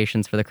drop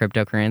locations for the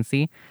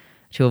cryptocurrency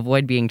to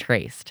avoid being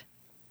traced.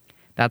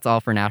 That's all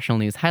for National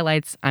News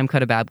Highlights. I'm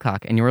Cuda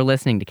Babcock, and you're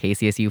listening to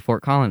KCSU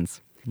Fort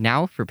Collins.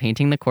 Now for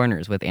Painting the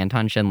Corners with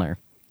Anton Schindler.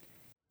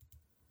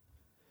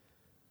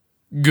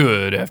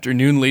 Good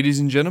afternoon, ladies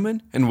and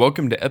gentlemen, and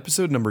welcome to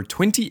episode number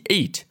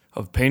 28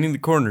 of Painting the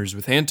Corners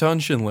with Anton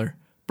Schindler,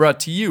 brought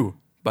to you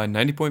by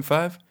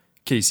 90.5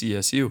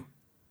 KCSU.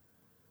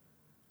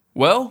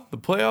 Well, the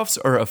playoffs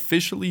are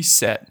officially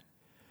set.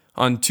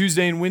 On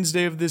Tuesday and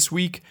Wednesday of this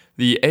week,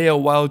 the AL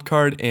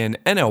Wildcard and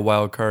NL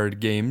Wildcard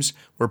games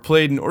were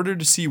played in order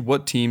to see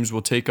what teams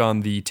will take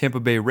on the Tampa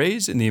Bay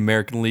Rays in the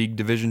American League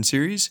Division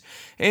Series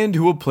and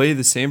who will play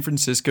the San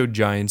Francisco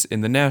Giants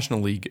in the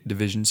National League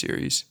Division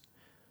Series.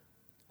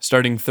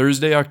 Starting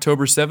Thursday,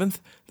 October 7th,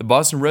 the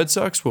Boston Red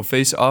Sox will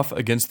face off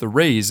against the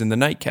Rays in the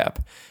nightcap,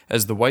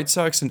 as the White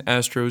Sox and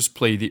Astros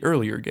play the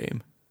earlier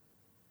game.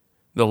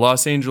 The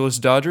Los Angeles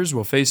Dodgers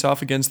will face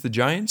off against the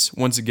Giants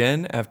once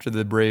again after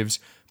the Braves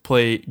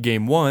play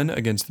Game 1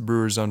 against the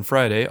Brewers on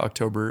Friday,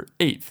 October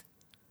 8th.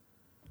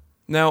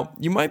 Now,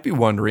 you might be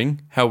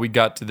wondering how we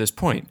got to this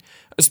point,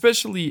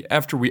 especially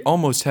after we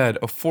almost had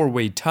a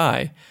four-way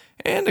tie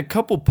and a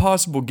couple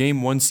possible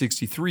Game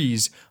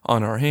 163s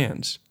on our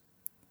hands.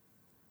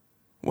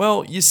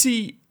 Well, you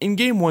see, in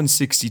Game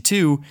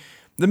 162,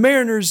 the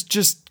Mariners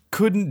just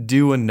couldn't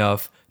do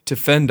enough to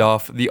fend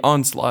off the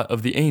onslaught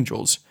of the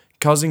Angels,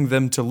 causing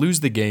them to lose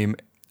the game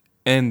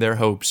and their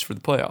hopes for the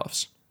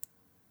playoffs.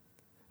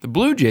 The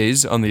Blue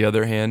Jays, on the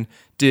other hand,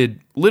 did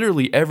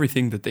literally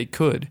everything that they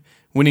could,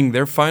 winning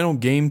their final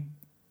game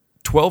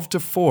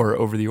 12-4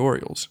 over the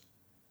Orioles.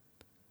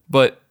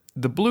 But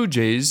the Blue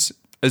Jays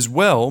as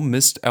well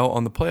missed out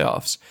on the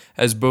playoffs,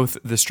 as both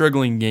the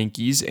struggling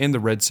Yankees and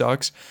the Red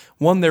Sox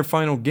won their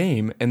final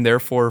game and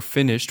therefore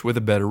finished with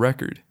a better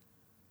record.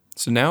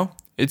 So now,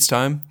 it's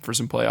time for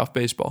some playoff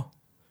baseball.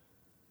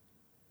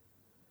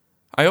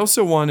 I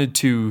also wanted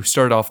to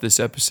start off this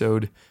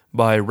episode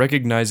by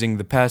recognizing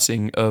the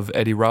passing of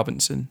Eddie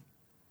Robinson.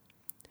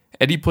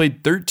 Eddie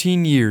played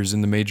 13 years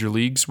in the major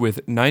leagues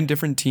with 9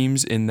 different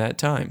teams in that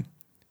time.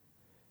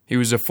 He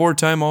was a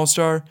 4-time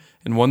All-Star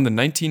and won the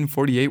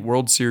 1948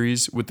 World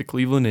Series with the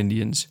Cleveland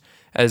Indians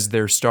as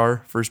their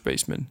star first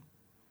baseman.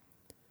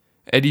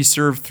 Eddie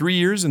served 3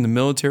 years in the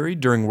military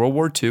during World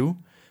War II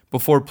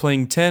before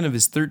playing 10 of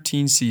his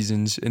 13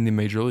 seasons in the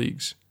major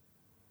leagues.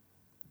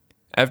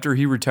 After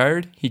he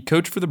retired, he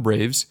coached for the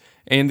Braves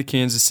and the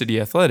Kansas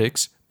City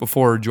Athletics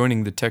before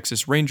joining the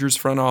Texas Rangers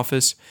front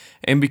office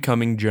and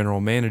becoming general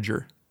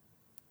manager.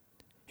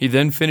 He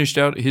then finished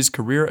out his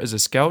career as a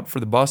scout for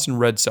the Boston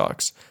Red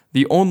Sox,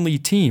 the only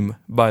team,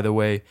 by the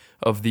way,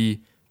 of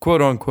the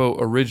quote-unquote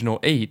original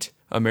 8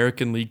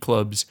 American League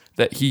clubs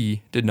that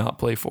he did not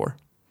play for.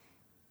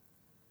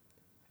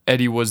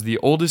 Eddie was the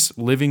oldest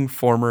living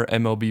former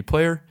MLB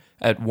player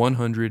at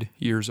 100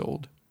 years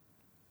old.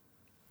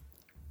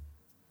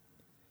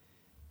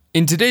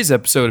 In today's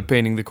episode of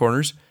Painting the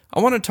Corners, I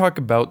want to talk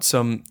about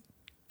some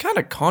kind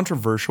of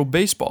controversial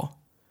baseball.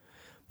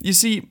 You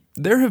see,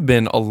 there have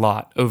been a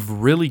lot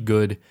of really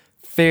good,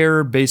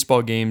 fair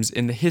baseball games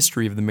in the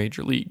history of the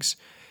major leagues.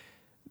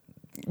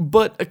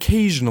 But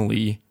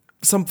occasionally,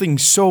 something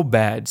so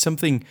bad,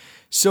 something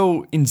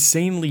so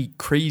insanely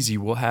crazy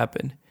will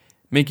happen,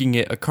 making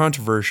it a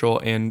controversial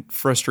and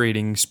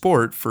frustrating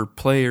sport for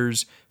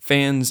players,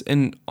 fans,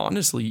 and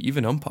honestly,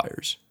 even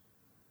umpires.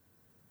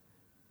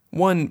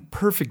 One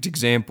perfect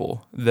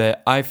example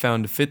that I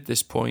found to fit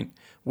this point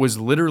was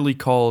literally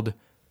called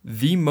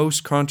the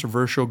most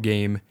controversial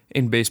game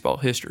in baseball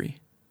history.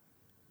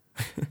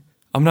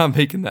 I'm not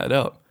making that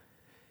up.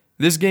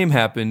 This game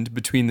happened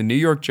between the New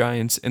York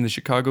Giants and the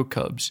Chicago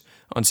Cubs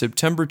on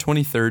September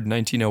 23rd,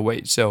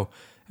 1908. So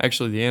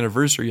actually the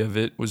anniversary of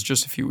it was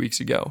just a few weeks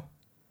ago.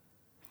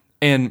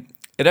 And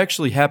it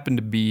actually happened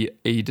to be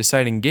a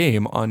deciding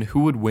game on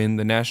who would win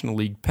the National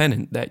League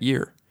pennant that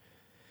year.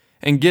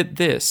 And get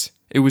this,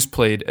 it was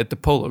played at the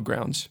Polo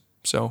Grounds.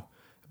 So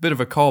a bit of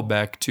a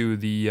callback to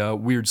the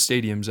Weird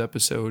Stadiums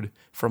episode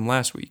from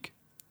last week.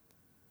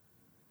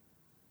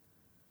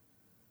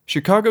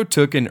 Chicago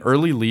took an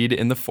early lead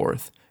in the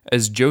fourth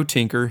as Joe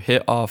Tinker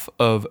hit off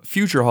of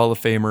future Hall of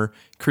Famer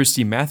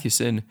Christy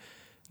Mathewson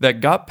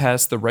that got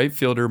past the right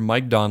fielder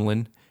Mike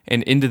Donlin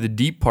and into the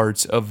deep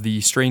parts of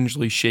the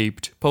strangely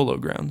shaped Polo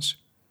Grounds.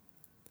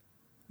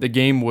 The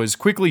game was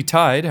quickly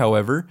tied,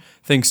 however,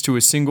 thanks to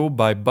a single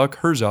by Buck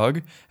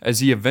Herzog as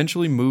he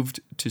eventually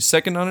moved to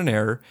second on an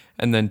error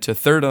and then to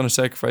third on a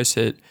sacrifice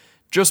hit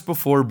just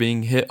before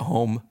being hit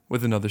home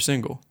with another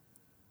single.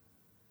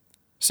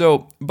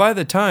 So, by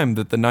the time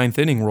that the ninth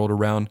inning rolled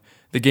around,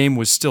 the game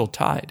was still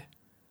tied.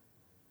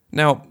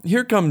 Now,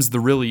 here comes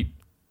the really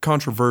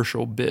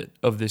controversial bit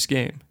of this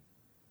game.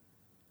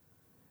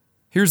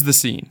 Here's the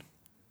scene.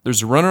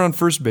 There's a runner on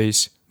first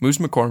base, Moose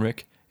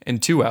McCormick,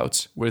 and 2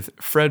 outs with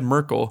Fred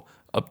Merkle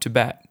up to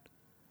bat.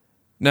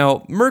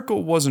 Now,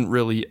 Merkle wasn't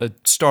really a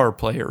star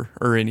player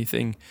or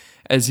anything,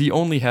 as he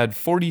only had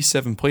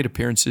 47 plate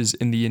appearances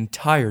in the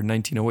entire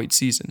 1908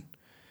 season.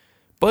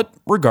 But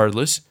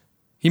regardless,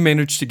 he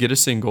managed to get a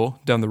single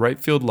down the right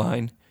field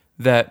line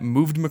that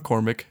moved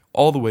McCormick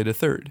all the way to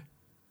third.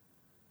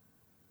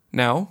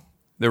 Now,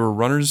 there were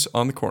runners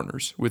on the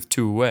corners with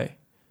 2 away.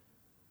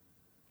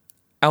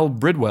 Al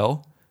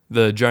Bridwell,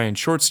 the Giants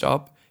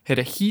shortstop, hit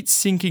a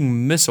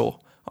heat-sinking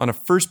missile on a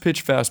first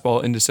pitch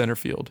fastball into center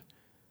field.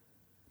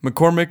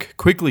 McCormick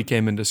quickly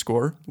came in to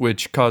score,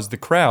 which caused the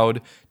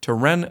crowd to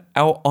run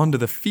out onto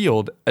the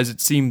field as it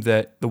seemed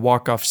that the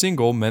walk-off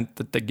single meant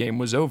that the game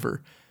was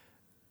over.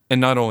 And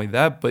not only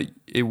that, but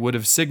it would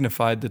have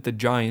signified that the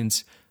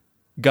Giants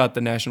got the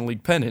National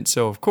League pennant.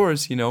 So, of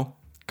course,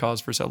 cause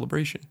for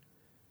celebration.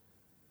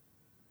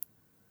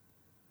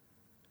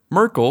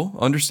 Merkel,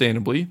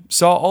 understandably,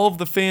 saw all of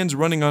the fans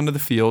running onto the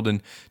field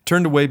and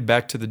turned away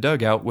back to the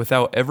dugout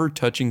without ever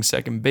touching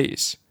second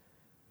base.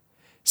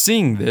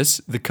 Seeing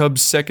this, the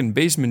Cubs' second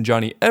baseman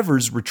Johnny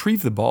Evers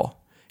retrieved the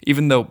ball,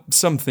 even though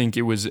some think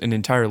it was an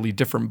entirely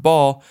different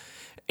ball,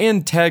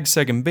 and tagged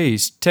second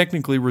base,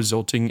 technically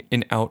resulting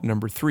in out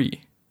number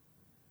 3.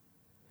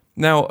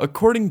 Now,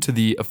 according to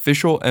the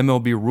official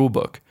MLB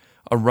rulebook,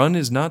 a run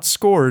is not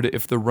scored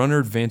if the runner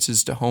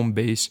advances to home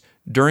base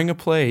during a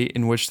play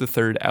in which the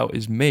third out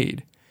is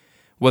made,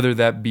 whether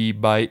that be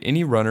by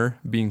any runner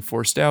being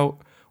forced out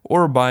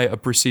or by a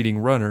preceding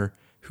runner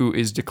who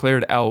is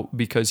declared out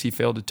because he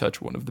failed to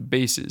touch one of the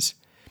bases.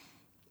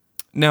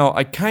 Now,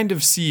 I kind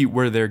of see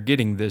where they're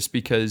getting this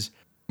because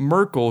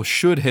Merkel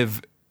should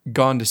have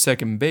gone to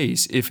second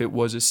base if it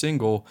was a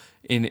single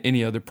in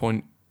any other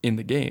point in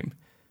the game.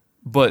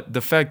 But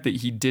the fact that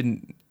he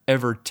didn't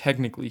ever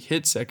technically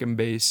hit second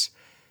base,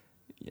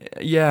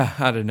 yeah,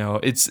 I don't know.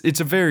 It's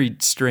a very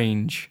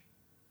strange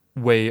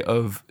way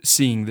of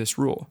seeing this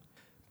rule.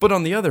 But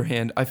on the other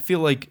hand, I feel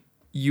like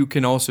you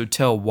can also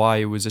tell why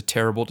it was a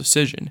terrible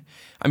decision.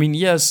 I mean,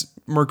 yes,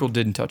 Merkel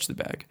didn't touch the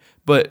bag,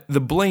 but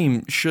the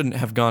blame shouldn't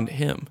have gone to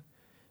him.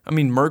 I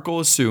mean, Merkel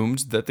assumed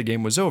that the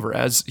game was over,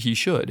 as he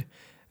should.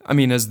 I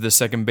mean, as the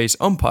second base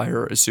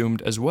umpire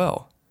assumed as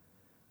well.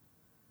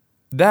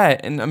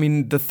 That, and I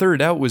mean, the third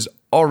out was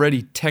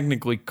already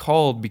technically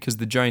called because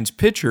the Giants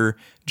pitcher,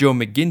 Joe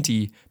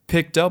McGinty,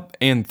 picked up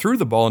and threw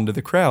the ball into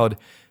the crowd,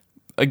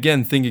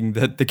 again thinking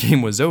that the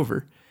game was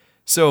over.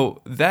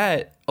 So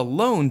that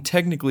alone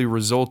technically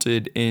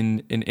resulted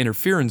in an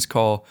interference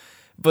call,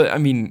 but I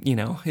mean,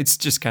 it's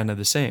just kind of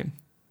the same.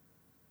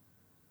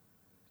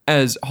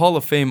 As Hall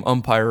of Fame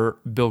umpire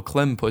Bill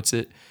Clem puts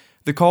it,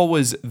 the call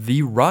was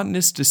the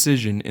rottenest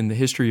decision in the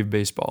history of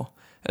baseball,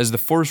 as the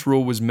force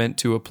rule was meant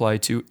to apply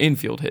to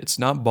infield hits,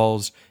 not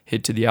balls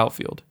hit to the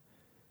outfield.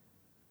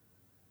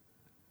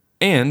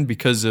 And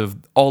because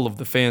of all of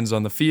the fans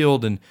on the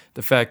field and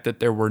the fact that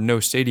there were no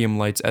stadium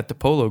lights at the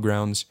Polo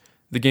Grounds,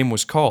 the game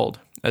was called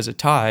as a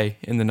tie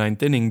in the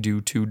 9th inning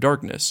due to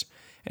darkness,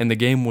 and the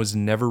game was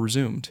never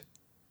resumed.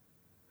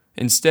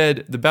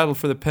 Instead, the battle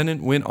for the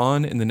pennant went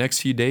on in the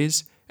next few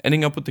days,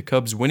 ending up with the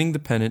Cubs winning the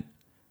pennant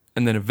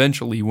and then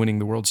eventually winning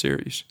the World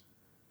Series.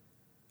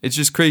 It's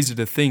just crazy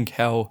to think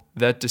how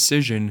that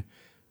decision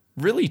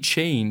really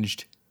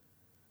changed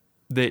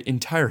the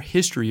entire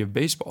history of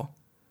baseball.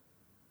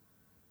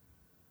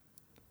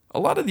 A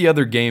lot of the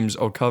other games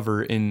I'll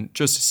cover in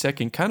just a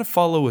second kind of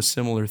follow a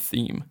similar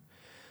theme.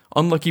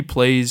 Unlucky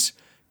plays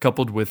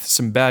coupled with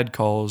some bad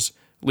calls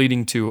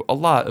leading to a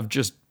lot of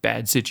just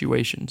bad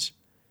situations.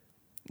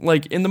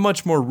 Like in the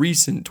much more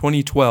recent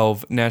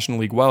 2012 National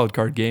League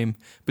wildcard game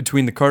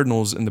between the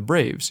Cardinals and the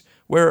Braves,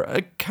 where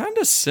a kind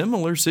of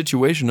similar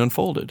situation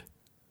unfolded.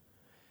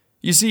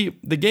 You see,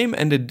 the game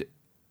ended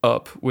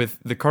up with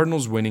the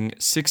Cardinals winning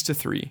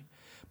 6-3,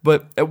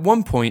 but at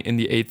one point in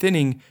the 8th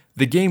inning,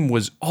 the game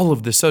was all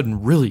of a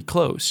sudden really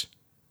close.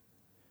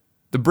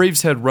 The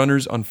Braves had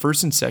runners on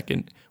first and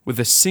second with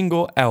a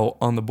single out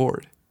on the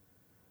board.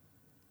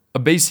 A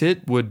base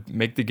hit would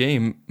make the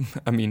game,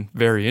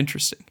 very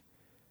interesting.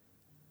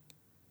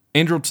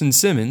 Andrelton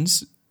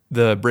Simmons,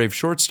 the Brave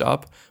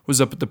shortstop,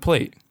 was up at the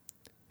plate.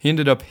 He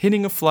ended up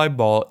hitting a fly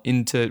ball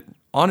into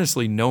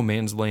honestly no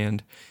man's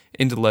land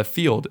into left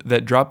field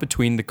that dropped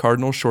between the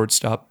Cardinal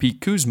shortstop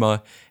Pete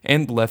Kuzma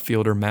and left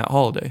fielder Matt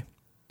Holliday.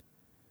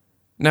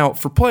 Now,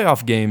 for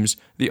playoff games,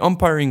 the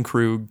umpiring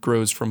crew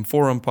grows from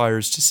 4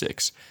 umpires to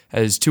 6,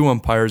 as 2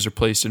 umpires are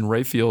placed in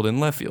right field and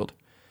left field.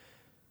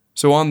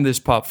 So on this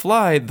pop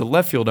fly, the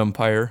left field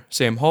umpire,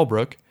 Sam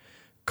Holbrook,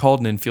 called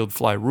an infield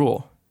fly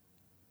rule.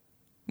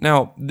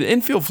 Now, the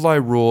infield fly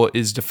rule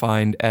is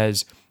defined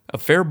as a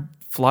fair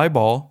fly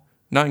ball,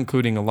 not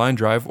including a line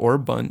drive or a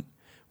bunt,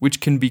 which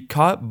can be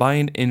caught by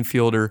an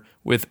infielder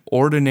with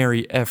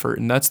ordinary effort,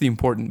 and that's the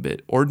important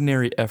bit,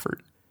 ordinary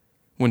effort,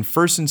 when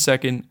first and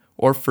second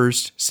or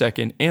first,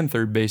 second, and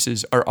third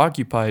bases are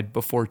occupied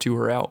before 2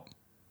 are out.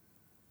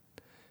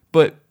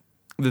 But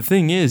the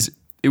thing is,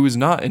 it was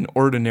not an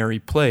ordinary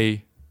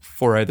play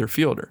for either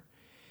fielder.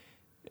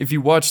 If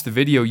you watch the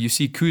video, you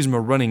see Kuzma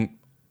running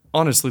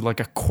honestly like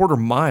a quarter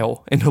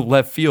mile into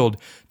left field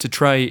to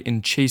try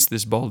and chase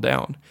this ball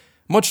down,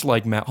 much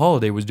like Matt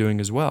Holliday was doing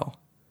as well.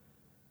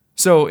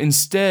 So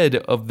instead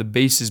of the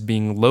bases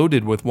being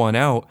loaded with 1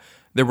 out,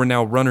 there were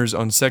now runners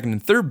on second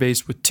and third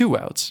base with 2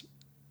 outs.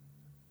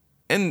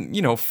 And,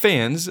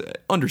 fans,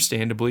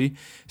 understandably,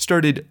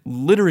 started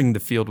littering the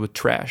field with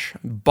trash,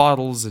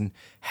 bottles and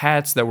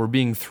hats that were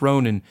being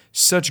thrown in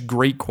such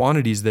great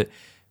quantities that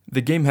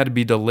the game had to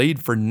be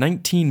delayed for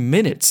 19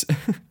 minutes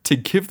to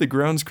give the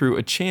grounds crew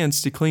a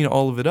chance to clean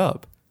all of it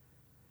up.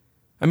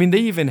 I mean, they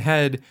even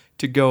had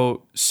to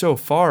go so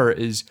far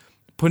as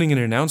putting an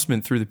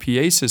announcement through the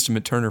PA system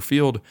at Turner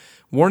Field,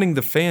 warning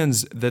the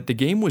fans that the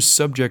game was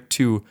subject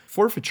to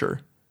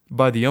forfeiture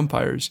by the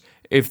umpires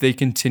if they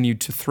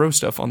continued to throw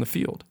stuff on the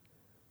field.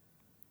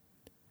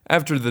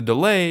 After the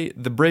delay,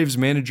 the Braves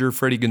manager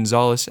Freddie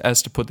Gonzalez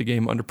asked to put the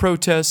game under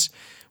protest,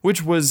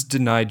 which was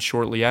denied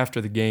shortly after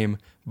the game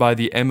by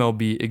the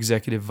MLB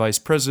Executive Vice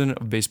President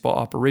of Baseball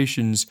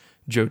Operations,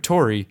 Joe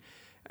Torre,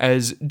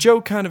 as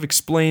Joe kind of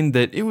explained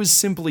that it was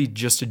simply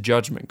just a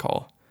judgment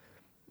call.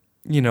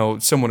 You know,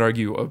 some would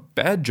argue a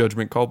bad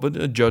judgment call, but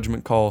a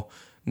judgment call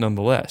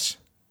nonetheless.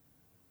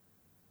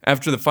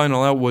 After the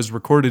final out was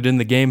recorded in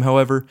the game,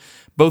 however,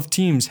 both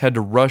teams had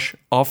to rush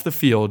off the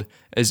field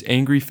as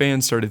angry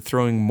fans started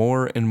throwing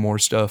more and more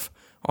stuff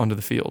onto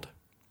the field.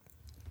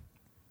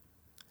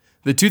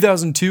 The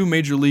 2002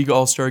 Major League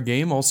All-Star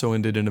Game also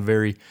ended in a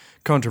very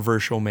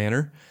controversial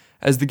manner,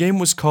 as the game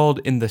was called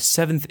in the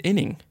 7th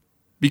inning,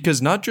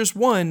 because not just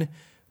one,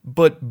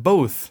 but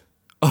both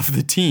of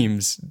the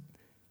teams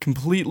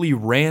completely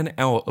ran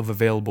out of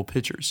available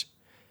pitchers.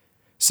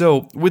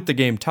 So, with the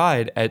game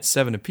tied at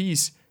 7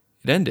 apiece,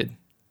 it ended.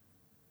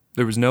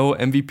 There was no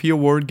MVP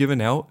award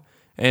given out,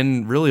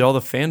 and really all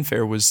the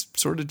fanfare was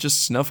sort of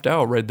just snuffed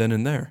out right then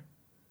and there.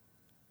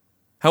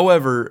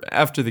 However,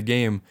 after the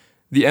game,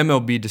 the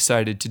MLB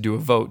decided to do a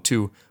vote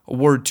to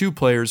award 2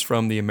 players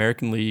from the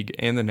American League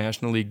and the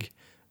National League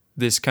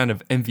this kind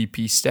of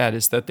MVP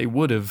status that they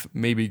would have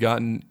maybe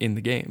gotten in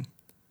the game.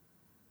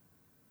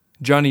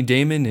 Johnny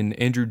Damon and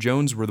Andruw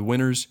Jones were the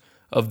winners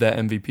of that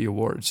MVP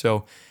award,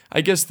 so I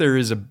guess there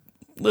is a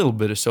little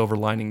bit of silver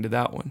lining to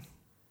that one.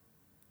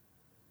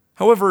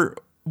 However,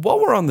 while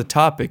we're on the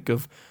topic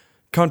of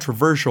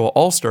controversial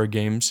All-Star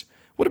games,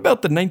 what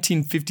about the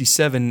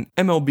 1957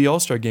 MLB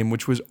All-Star Game,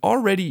 which was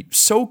already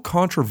so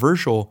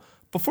controversial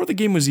before the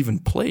game was even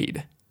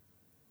played?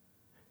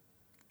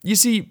 You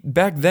see,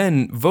 back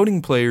then,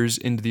 voting players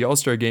into the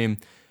All-Star Game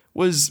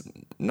was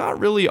not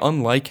really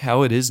unlike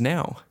how it is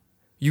now.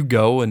 You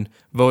go and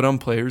vote on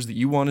players that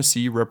you want to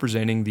see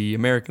representing the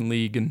American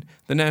League and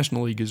the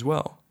National League as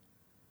well.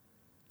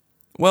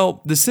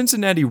 Well, the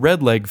Cincinnati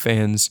Redleg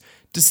fans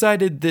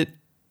decided that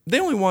they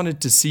only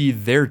wanted to see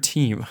their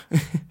team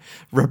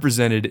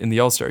represented in the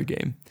All-Star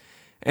Game,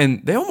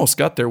 and they almost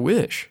got their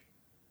wish.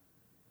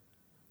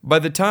 By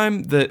the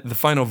time that the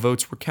final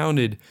votes were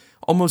counted,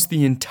 almost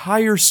the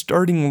entire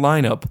starting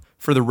lineup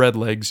for the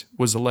Redlegs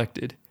was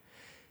elected,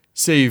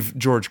 save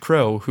George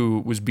Crowe, who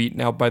was beaten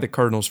out by the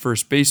Cardinals'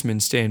 first baseman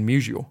Stan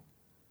Musial.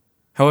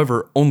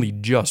 However, only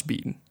just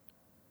beaten.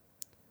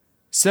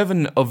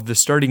 7 of the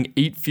starting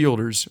 8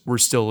 fielders were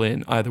still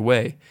in either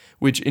way,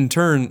 which in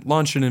turn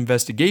launched an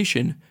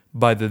investigation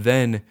by the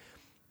then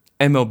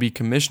MLB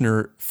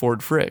commissioner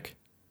Ford Frick.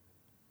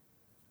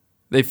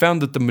 They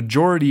found that the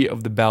majority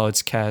of the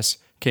ballots cast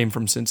came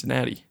from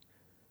Cincinnati.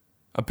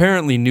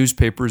 Apparently,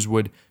 newspapers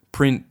would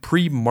print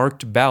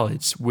pre-marked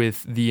ballots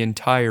with the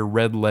entire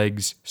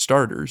Redlegs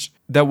starters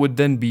that would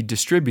then be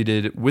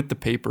distributed with the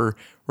paper,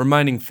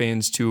 reminding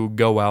fans to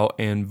go out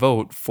and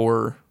vote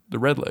for the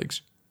Redlegs.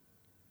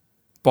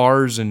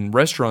 Bars and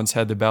restaurants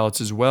had the ballots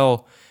as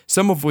well,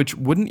 some of which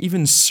wouldn't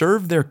even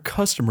serve their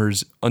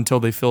customers until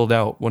they filled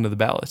out one of the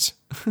ballots.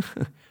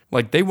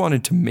 Like they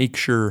wanted to make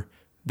sure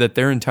that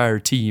their entire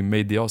team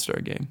made the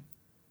All-Star Game.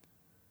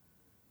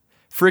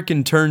 Frick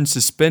in turn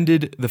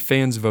suspended the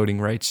fans'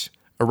 voting rights,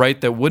 a right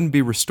that wouldn't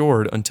be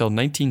restored until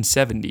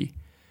 1970,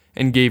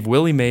 and gave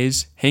Willie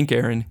Mays, Hank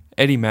Aaron,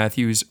 Eddie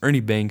Matthews, Ernie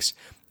Banks,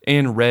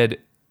 and Red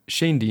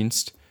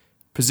Schoendienst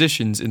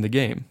positions in the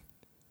game.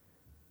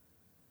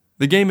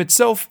 The game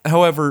itself,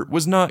 however,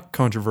 was not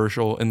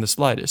controversial in the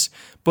slightest,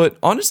 but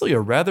honestly a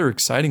rather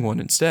exciting one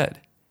instead.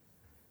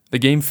 The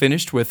game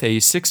finished with a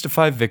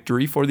 6-5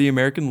 victory for the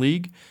American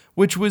League,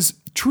 which was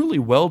truly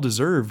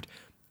well-deserved,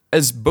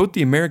 as both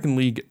the American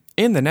League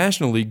and the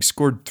National League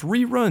scored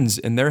 3 runs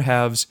in their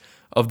halves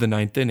of the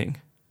 9th inning.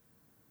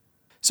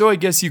 So I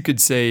guess you could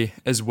say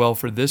as well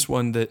for this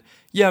one that,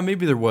 yeah,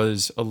 maybe there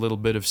was a little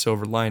bit of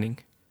silver lining.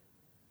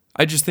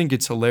 I just think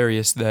it's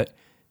hilarious that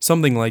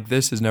something like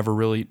this has never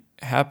really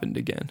happened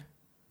again.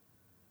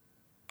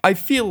 I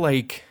feel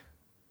like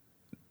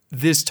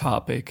this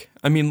topic,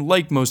 I mean,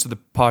 like most of the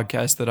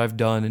podcasts that I've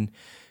done and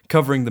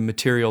covering the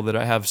material that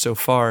I have so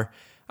far,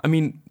 I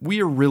mean,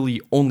 we are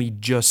really only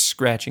just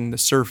scratching the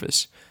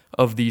surface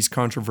of these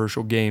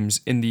controversial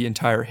games in the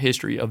entire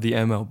history of the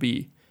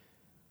MLB.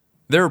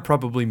 There are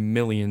probably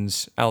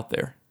millions out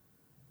there.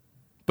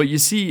 But you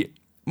see,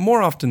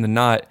 more often than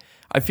not,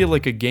 I feel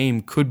like a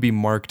game could be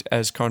marked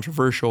as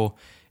controversial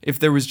if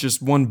there was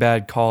just one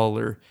bad call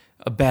or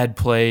a bad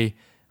play,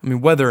 I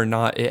mean, whether or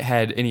not it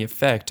had any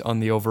effect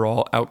on the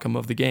overall outcome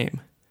of the game.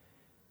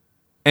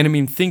 And I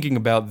mean, thinking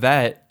about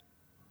that,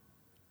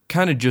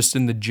 kind of just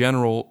in the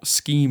general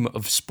scheme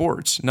of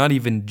sports, not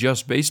even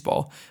just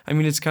baseball. I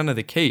mean, it's kind of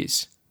the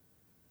case.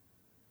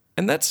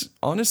 And that's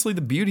honestly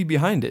the beauty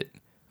behind it.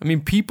 I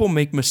mean, people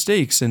make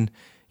mistakes and,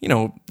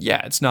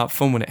 yeah, it's not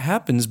fun when it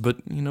happens, but,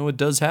 it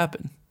does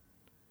happen.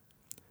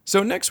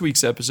 So next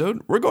week's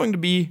episode, we're going to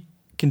be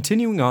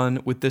continuing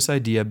on with this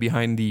idea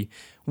behind the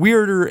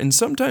weirder and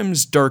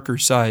sometimes darker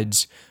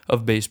sides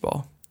of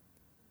baseball.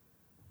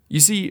 You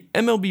see,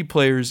 MLB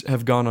players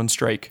have gone on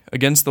strike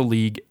against the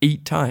league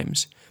 8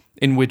 times,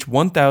 in which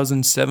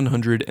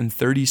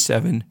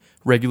 1,737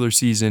 regular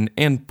season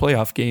and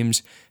playoff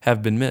games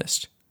have been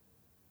missed.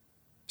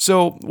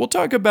 So we'll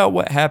talk about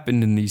what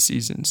happened in these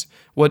seasons,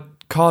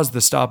 what caused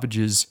the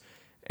stoppages,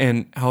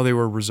 and how they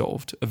were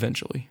resolved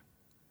eventually.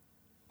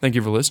 Thank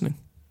you for listening.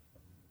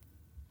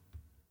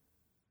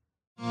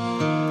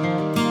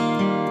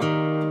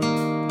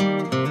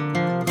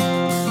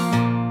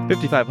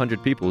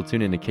 $5,500 people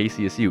tune into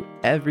KCSU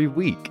every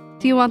week.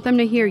 Do you want them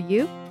to hear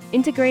you?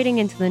 Integrating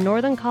into the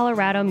Northern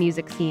Colorado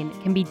music scene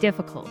can be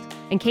difficult,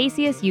 and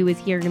KCSU is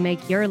here to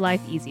make your life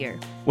easier.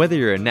 Whether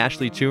you're a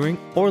nationally touring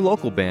or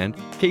local band,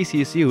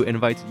 KCSU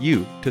invites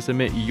you to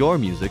submit your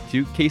music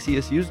to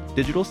KCSU's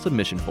digital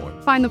submission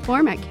form. Find the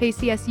form at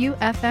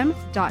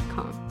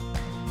kcsufm.com.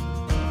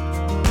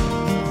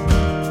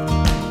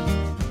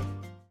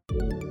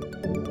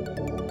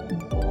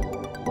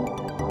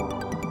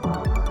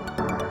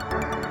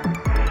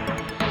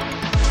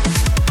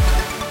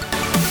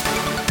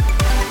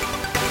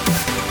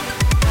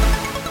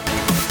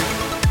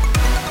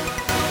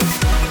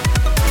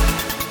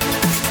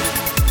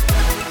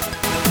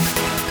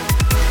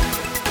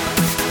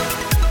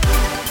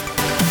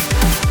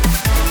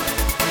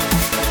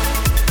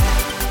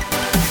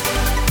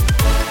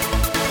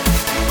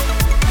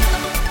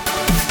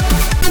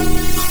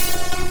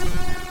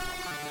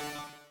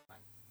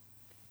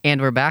 And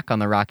we're back on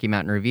the Rocky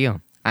Mountain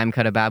Review. I'm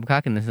Coda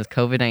Babcock, and this is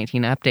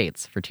COVID-19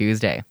 updates for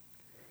Tuesday.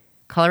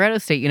 Colorado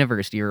State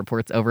University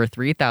reports over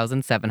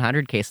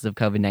 3,700 cases of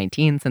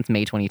COVID-19 since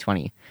May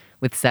 2020,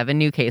 with 7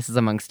 new cases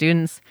among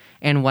students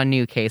and 1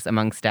 new case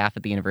among staff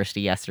at the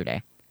university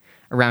yesterday.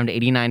 Around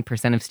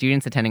 89% of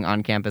students attending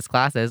on-campus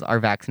classes are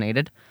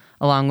vaccinated,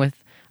 along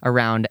with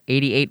around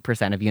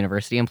 88% of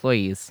university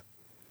employees.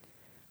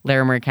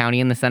 Larimer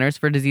County and the Centers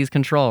for Disease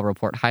Control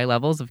report high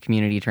levels of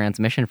community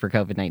transmission for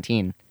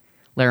COVID-19.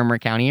 Larimer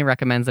County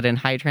recommends that in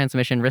high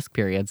transmission risk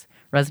periods,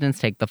 residents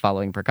take the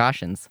following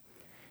precautions.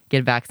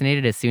 Get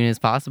vaccinated as soon as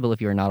possible if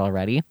you are not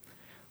already.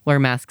 Wear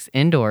masks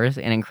indoors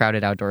and in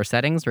crowded outdoor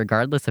settings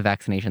regardless of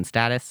vaccination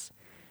status.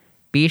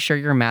 Be sure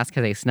your mask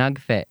has a snug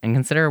fit and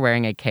consider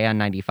wearing a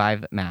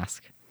KN95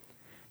 mask.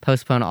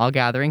 Postpone all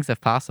gatherings if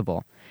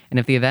possible, and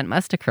if the event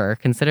must occur,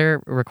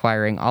 consider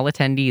requiring all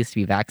attendees to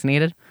be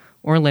vaccinated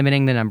or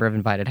limiting the number of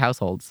invited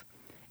households.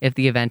 If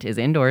the event is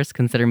indoors,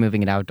 consider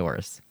moving it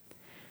outdoors.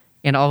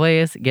 And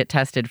always get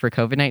tested for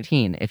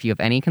COVID-19 if you have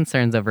any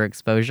concerns over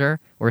exposure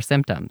or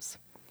symptoms.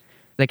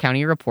 The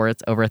county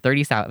reports over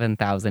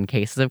 37,000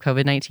 cases of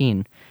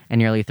COVID-19 and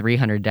nearly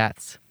 300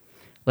 deaths.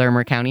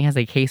 Larimer County has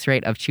a case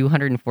rate of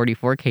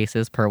 244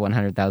 cases per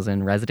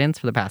 100,000 residents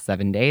for the past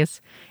 7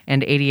 days,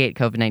 and 88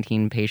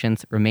 COVID-19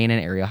 patients remain in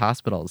area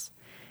hospitals.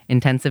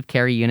 Intensive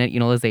care unit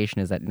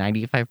utilization is at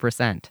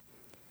 95%.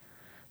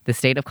 The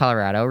state of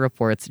Colorado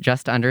reports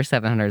just under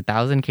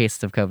 700,000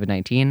 cases of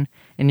COVID-19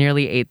 and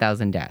nearly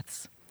 8,000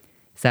 deaths.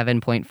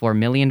 7.4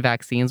 million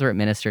vaccines were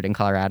administered in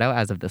Colorado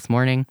as of this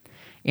morning,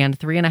 and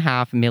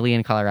 3.5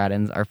 million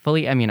Coloradans are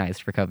fully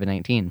immunized for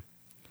COVID-19.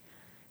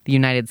 The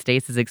United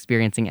States is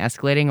experiencing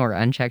escalating or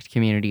unchecked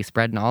community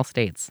spread in all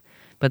states,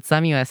 but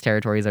some U.S.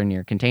 territories are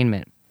near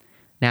containment.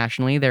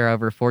 Nationally, there are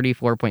over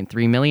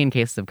 44.3 million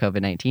cases of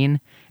COVID-19,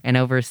 and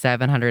over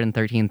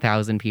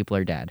 713,000 people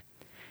are dead.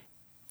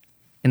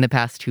 In the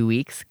past 2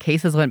 weeks,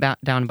 cases went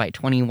down by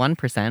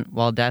 21%,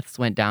 while deaths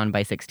went down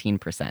by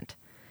 16%.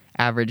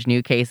 Average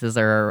new cases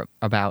are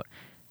about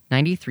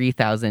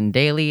 93,000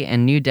 daily,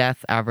 and new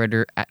deaths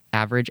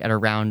average at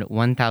around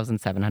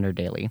 1,700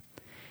 daily.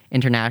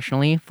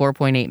 Internationally,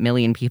 4.8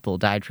 million people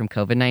died from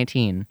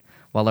COVID-19,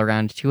 while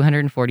around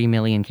 240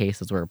 million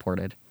cases were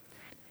reported.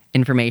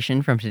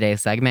 Information from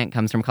today's segment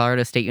comes from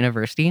Colorado State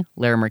University,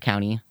 Larimer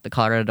County, the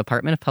Colorado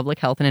Department of Public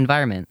Health and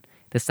Environment,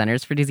 the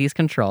Centers for Disease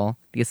Control,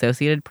 the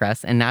Associated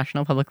Press, and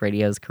National Public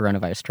Radio's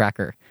Coronavirus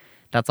Tracker.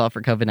 That's all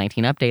for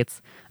COVID-19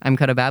 updates. I'm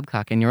Coda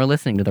Babcock, and you're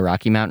listening to the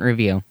Rocky Mountain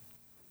Review.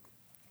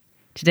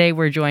 Today,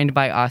 we're joined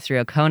by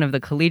Austria Cohn of the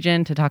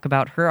Collegian to talk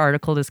about her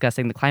article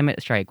discussing the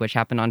climate strike, which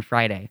happened on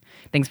Friday.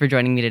 Thanks for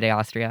joining me today,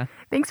 Austria.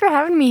 Thanks for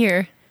having me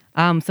here.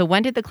 So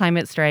when did the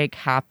climate strike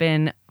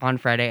happen on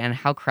Friday, and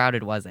how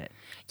crowded was it?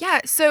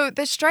 Yeah, so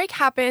the strike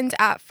happened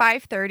at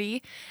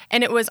 5:30,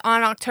 and it was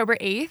on October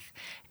 8th,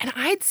 and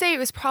I'd say it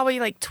was probably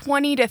like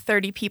 20 to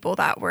 30 people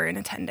that were in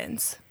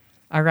attendance.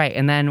 All right,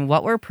 and then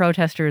what were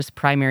protesters'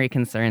 primary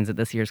concerns at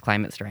this year's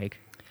climate strike?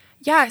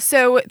 Yeah,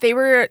 so they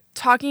were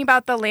talking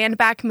about the land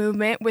back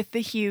movement with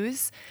the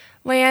Hughes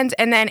land,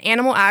 and then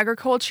animal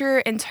agriculture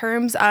in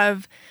terms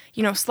of,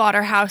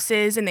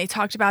 slaughterhouses, and they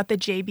talked about the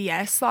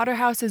JBS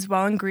slaughterhouse as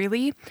well in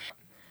Greeley.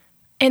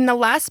 And the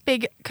last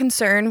big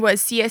concern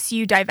was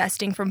CSU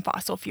divesting from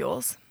fossil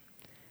fuels.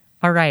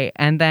 All right,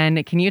 and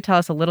then can you tell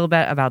us a little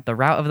bit about the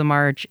route of the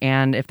march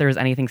and if there was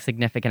anything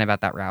significant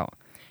about that route?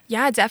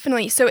 Yeah,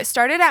 definitely. So it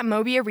started at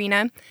Moby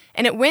Arena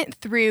and it went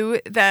through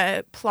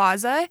the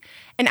plaza.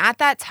 And at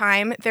that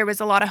time, there was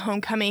a lot of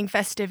homecoming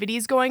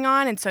festivities going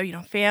on. And so,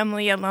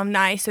 family,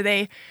 alumni. So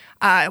they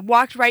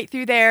walked right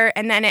through there.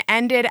 And then it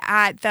ended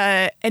at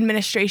the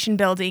administration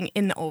building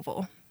in the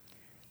Oval.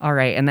 All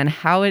right. And then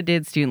how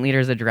did student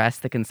leaders address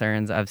the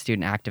concerns of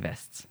student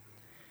activists?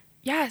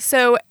 Yeah.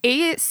 So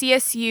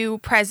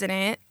ACSU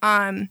president,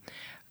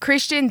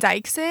 Christian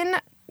Dykson,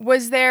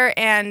 was there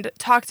and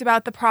talked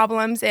about the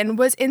problems and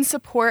was in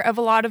support of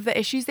a lot of the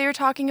issues they were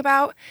talking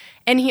about.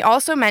 And he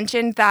also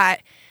mentioned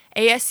that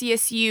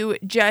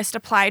ASCSU just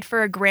applied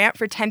for a grant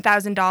for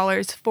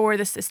 $10,000 for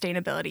the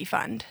Sustainability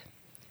Fund.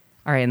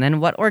 All right, and then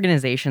what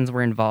organizations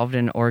were involved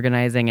in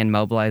organizing and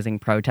mobilizing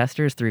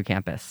protesters through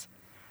campus?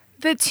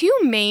 The two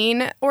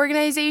main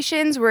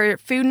organizations were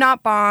Food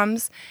Not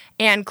Bombs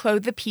and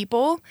Clothe the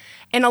People,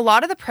 and a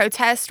lot of the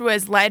protest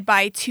was led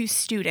by two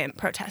student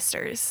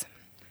protesters.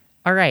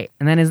 All right.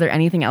 And then is there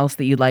anything else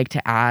that you'd like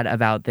to add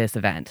about this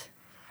event?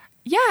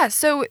 Yeah.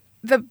 So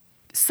the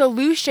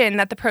solution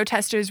that the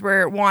protesters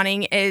were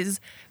wanting is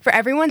for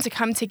everyone to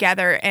come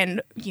together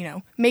and,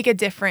 make a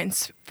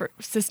difference for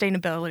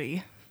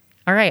sustainability.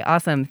 All right.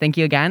 Awesome. Thank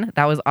you again.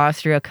 That was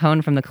Austria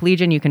Cohn from the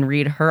Collegian. You can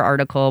read her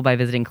article by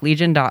visiting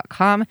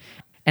collegian.com.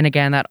 And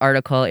again, that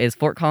article is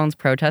Fort Collins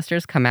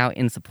protesters come out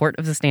in support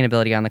of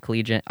sustainability on the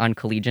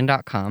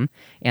collegian.com.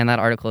 And that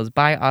article is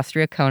by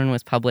Austria Cohn and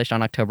was published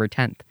on October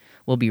 10th.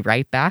 We'll be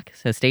right back,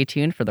 so stay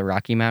tuned for the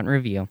Rocky Mountain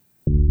Review.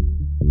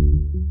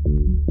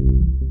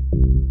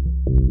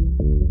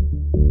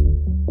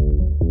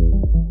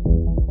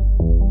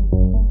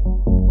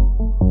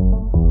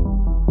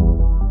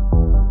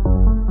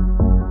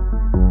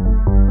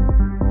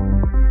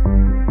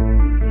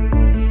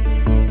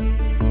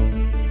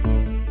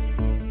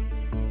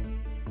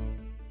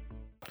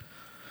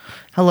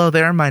 Hello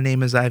there, my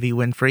name is Ivy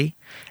Winfrey,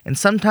 and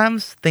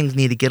sometimes things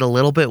need to get a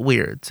little bit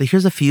weird, so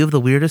here's a few of the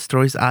weirdest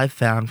stories I've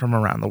found from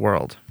around the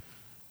world.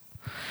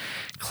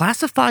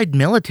 Classified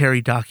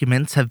military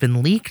documents have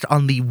been leaked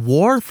on the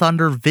War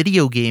Thunder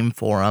video game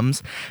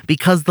forums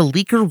because the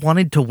leaker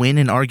wanted to win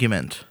an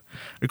argument.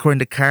 According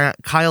to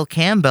Kyle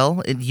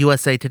Campbell in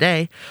USA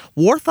Today,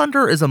 War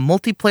Thunder is a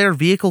multiplayer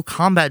vehicle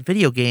combat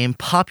video game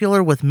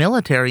popular with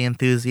military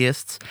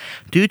enthusiasts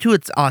due to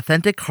its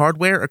authentic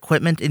hardware,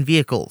 equipment, and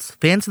vehicles.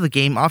 Fans of the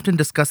game often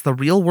discuss the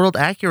real-world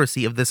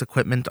accuracy of this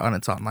equipment on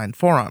its online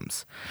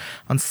forums.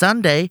 On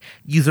Sunday,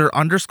 user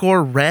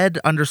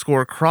 _red_cross_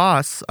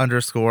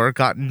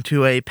 got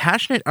into a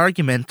passionate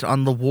argument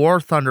on the War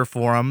Thunder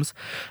forums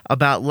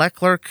about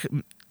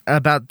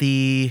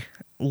the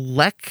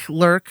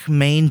Leclerc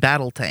main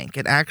battle tank,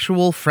 an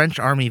actual French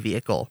army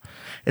vehicle.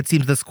 It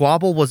seems the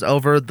squabble was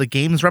over the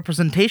game's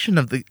representation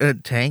of the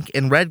tank,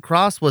 and Red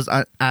Cross was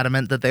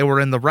adamant that they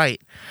were in the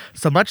right,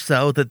 so much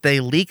so that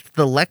they leaked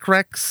the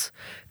Leclerc's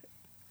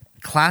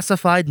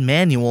classified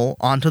manual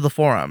onto the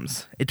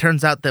forums. It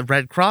turns out that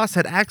Red Cross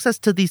had access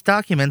to these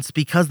documents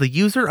because the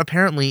user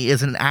apparently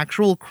is an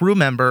actual crew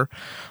member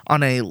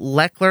on a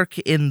Leclerc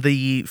in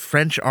the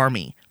French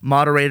army.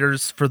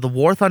 Moderators for the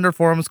War Thunder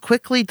forums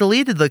quickly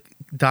deleted the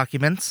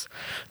documents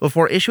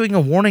before issuing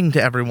a warning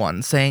to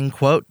everyone, saying,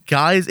 quote,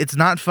 "Guys, it's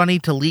not funny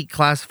to leak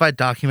classified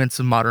documents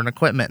of modern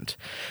equipment.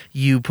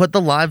 You put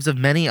the lives of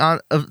many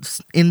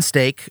in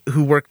stake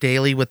who work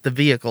daily with the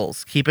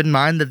vehicles. Keep in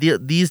mind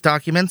that these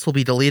documents will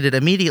be deleted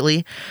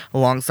immediately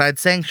alongside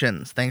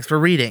sanctions. Thanks for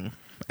reading."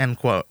 End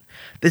quote.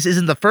 This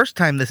isn't the first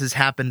time this has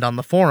happened on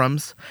the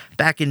forums.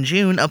 Back in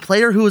June, a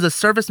player who was a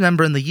service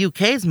member in the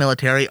UK's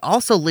military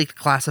also leaked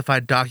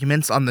classified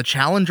documents on the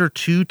Challenger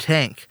 2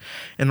 tank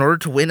in order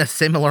to win a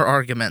similar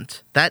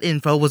argument. That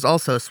info was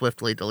also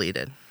swiftly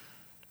deleted.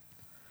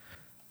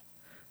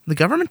 The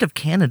government of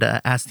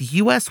Canada asked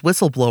U.S.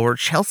 whistleblower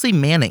Chelsea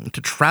Manning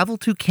to travel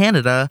to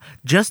Canada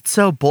just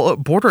so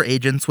border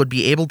agents would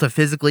be able to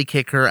physically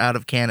kick her out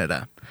of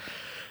Canada.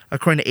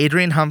 According to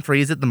Adrian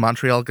Humphreys at the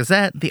Montreal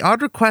Gazette, the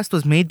odd request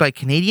was made by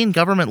Canadian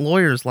government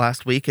lawyers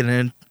last week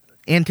in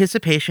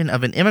anticipation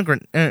of an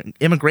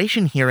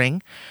immigration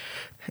hearing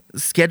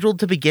scheduled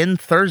to begin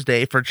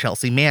Thursday for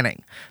Chelsea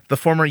Manning, the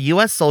former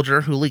U.S. soldier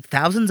who leaked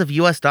thousands of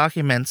U.S.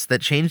 documents that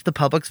changed the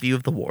public's view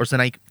of the wars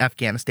in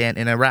Afghanistan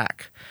and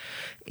Iraq.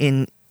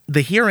 In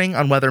the hearing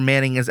on whether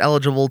Manning is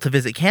eligible to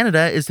visit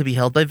Canada is to be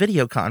held by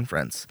video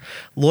conference.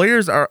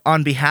 Lawyers are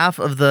on behalf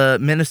of the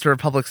Minister of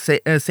Public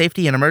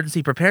Safety and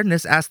Emergency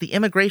Preparedness asked the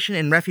Immigration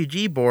and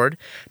Refugee Board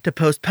to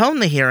postpone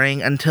the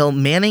hearing until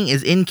Manning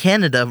is in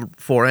Canada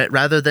for it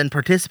rather than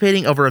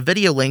participating over a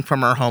video link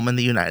from her home in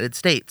the United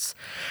States.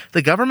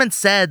 The government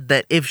said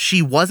that if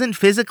she wasn't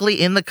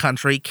physically in the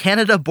country,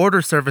 Canada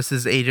Border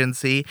Services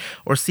Agency,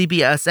 or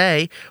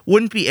CBSA,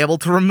 wouldn't be able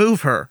to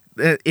remove her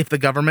if the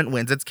government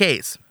wins its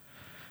case.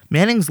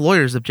 Manning's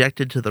lawyers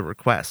objected to the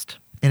request.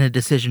 In a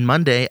decision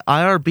Monday,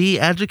 IRB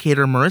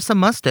adjudicator Marissa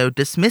Musto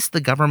dismissed the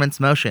government's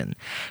motion,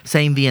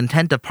 saying the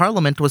intent of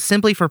Parliament was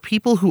simply for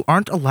people who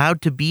aren't allowed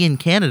to be in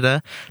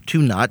Canada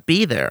to not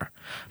be there.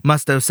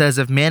 Musto says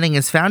if Manning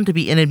is found to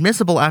be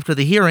inadmissible after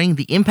the hearing,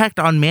 the impact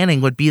on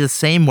Manning would be the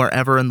same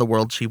wherever in the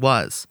world she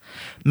was.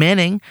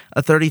 Manning,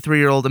 a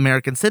 33-year-old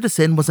American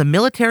citizen, was a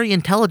military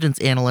intelligence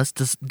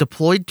analyst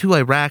deployed to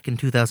Iraq in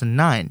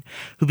 2009,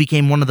 who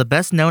became one of the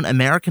best-known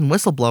American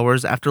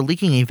whistleblowers after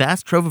leaking a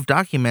vast trove of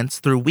documents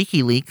through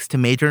WikiLeaks to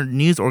major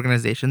news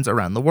organizations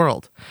around the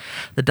world.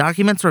 The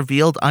documents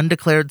revealed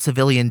undeclared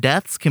civilian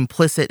deaths,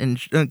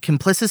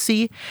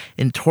 complicity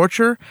in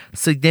torture,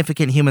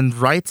 significant human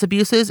rights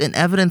abuses, and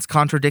evidence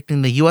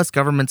contradicting the U.S.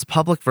 government's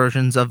public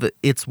versions of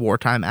its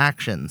wartime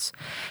actions.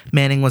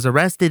 Manning was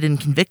arrested and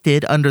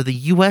convicted under the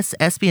U.S.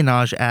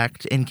 Espionage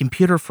Act and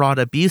Computer Fraud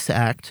Abuse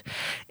Act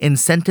and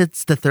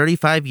sentenced to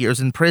 35 years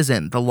in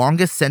prison, the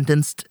longest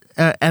sentence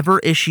ever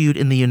issued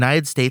in the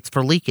United States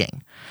for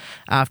leaking.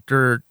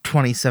 After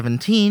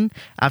 2017,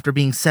 after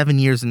being 7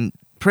 years in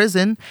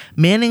prison,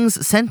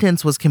 Manning's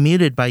sentence was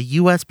commuted by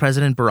U.S.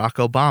 President Barack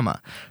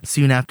Obama.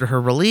 Soon after her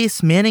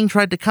release, Manning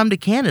tried to come to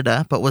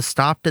Canada but was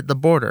stopped at the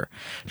border.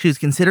 She was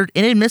considered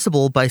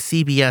inadmissible by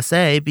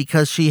CBSA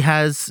because she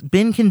has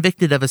been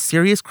convicted of a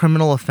serious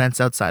criminal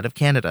offense outside of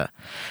Canada.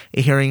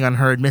 A hearing on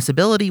her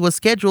admissibility was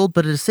scheduled,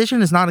 but a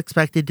decision is not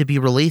expected to be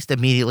released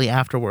immediately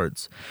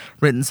afterwards.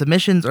 Written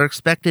submissions are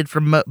expected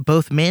from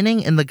both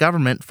Manning and the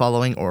government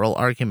following oral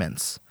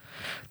arguments.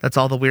 That's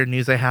all the weird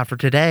news I have for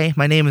today.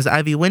 My name is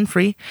Ivy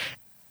Winfrey,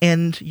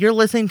 and you're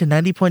listening to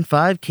 90.5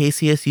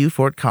 KCSU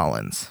Fort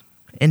Collins.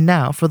 And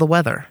now for the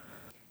weather.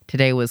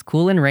 Today was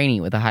cool and rainy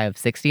with a high of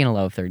 60 and a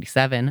low of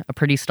 37, a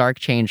pretty stark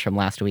change from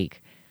last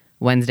week.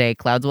 Wednesday,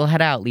 clouds will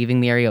head out, leaving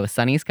the area with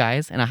sunny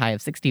skies and a high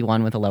of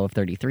 61 with a low of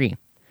 33.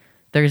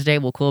 Thursday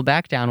will cool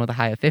back down with a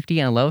high of 50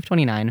 and a low of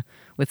 29,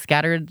 with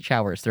scattered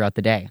showers throughout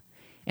the day.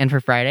 And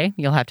for Friday,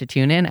 you'll have to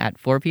tune in at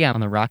 4 p.m.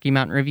 on the Rocky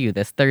Mountain Review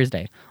this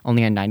Thursday,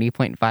 only on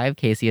 90.5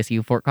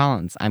 KCSU Fort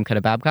Collins. I'm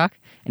Coda Babcock,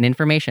 and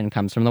information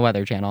comes from the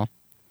Weather Channel.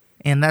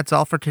 And that's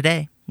all for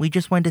today. We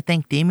just want to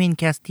thank Damien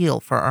Castile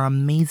for our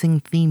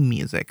amazing theme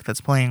music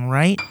that's playing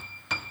right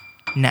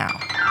now.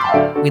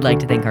 We'd like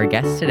to thank our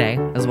guests today,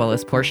 as well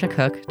as Portia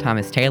Cook,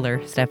 Thomas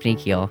Taylor, Stephanie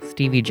Keel,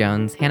 Stevie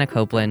Jones, Hannah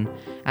Copeland,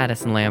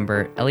 Addison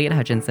Lambert, Elliot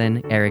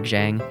Hutchinson, Eric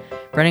Zhang,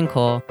 Brennan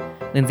Cole,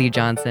 Lindsay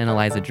Johnson,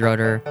 Eliza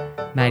Droder,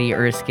 Maddie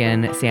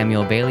Erskine,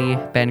 Samuel Bailey,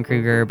 Ben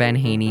Kruger, Ben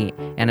Haney,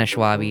 Anna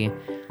Schwabi,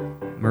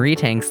 Marie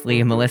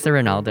Tanksley, Melissa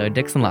Ronaldo,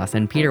 Dixon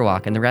Lawson, Peter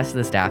Walk, and the rest of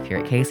the staff here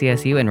at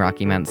KCSU and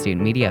Rocky Mountain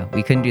Student Media.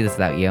 We couldn't do this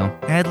without you.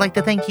 And I'd like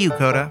to thank you,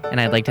 Coda. And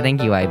I'd like to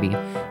thank you, Ivy.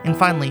 And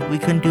finally, we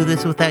couldn't do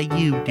this without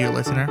you, dear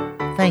listener.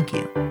 Thank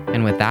you.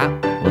 And with that,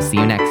 we'll see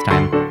you next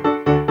time.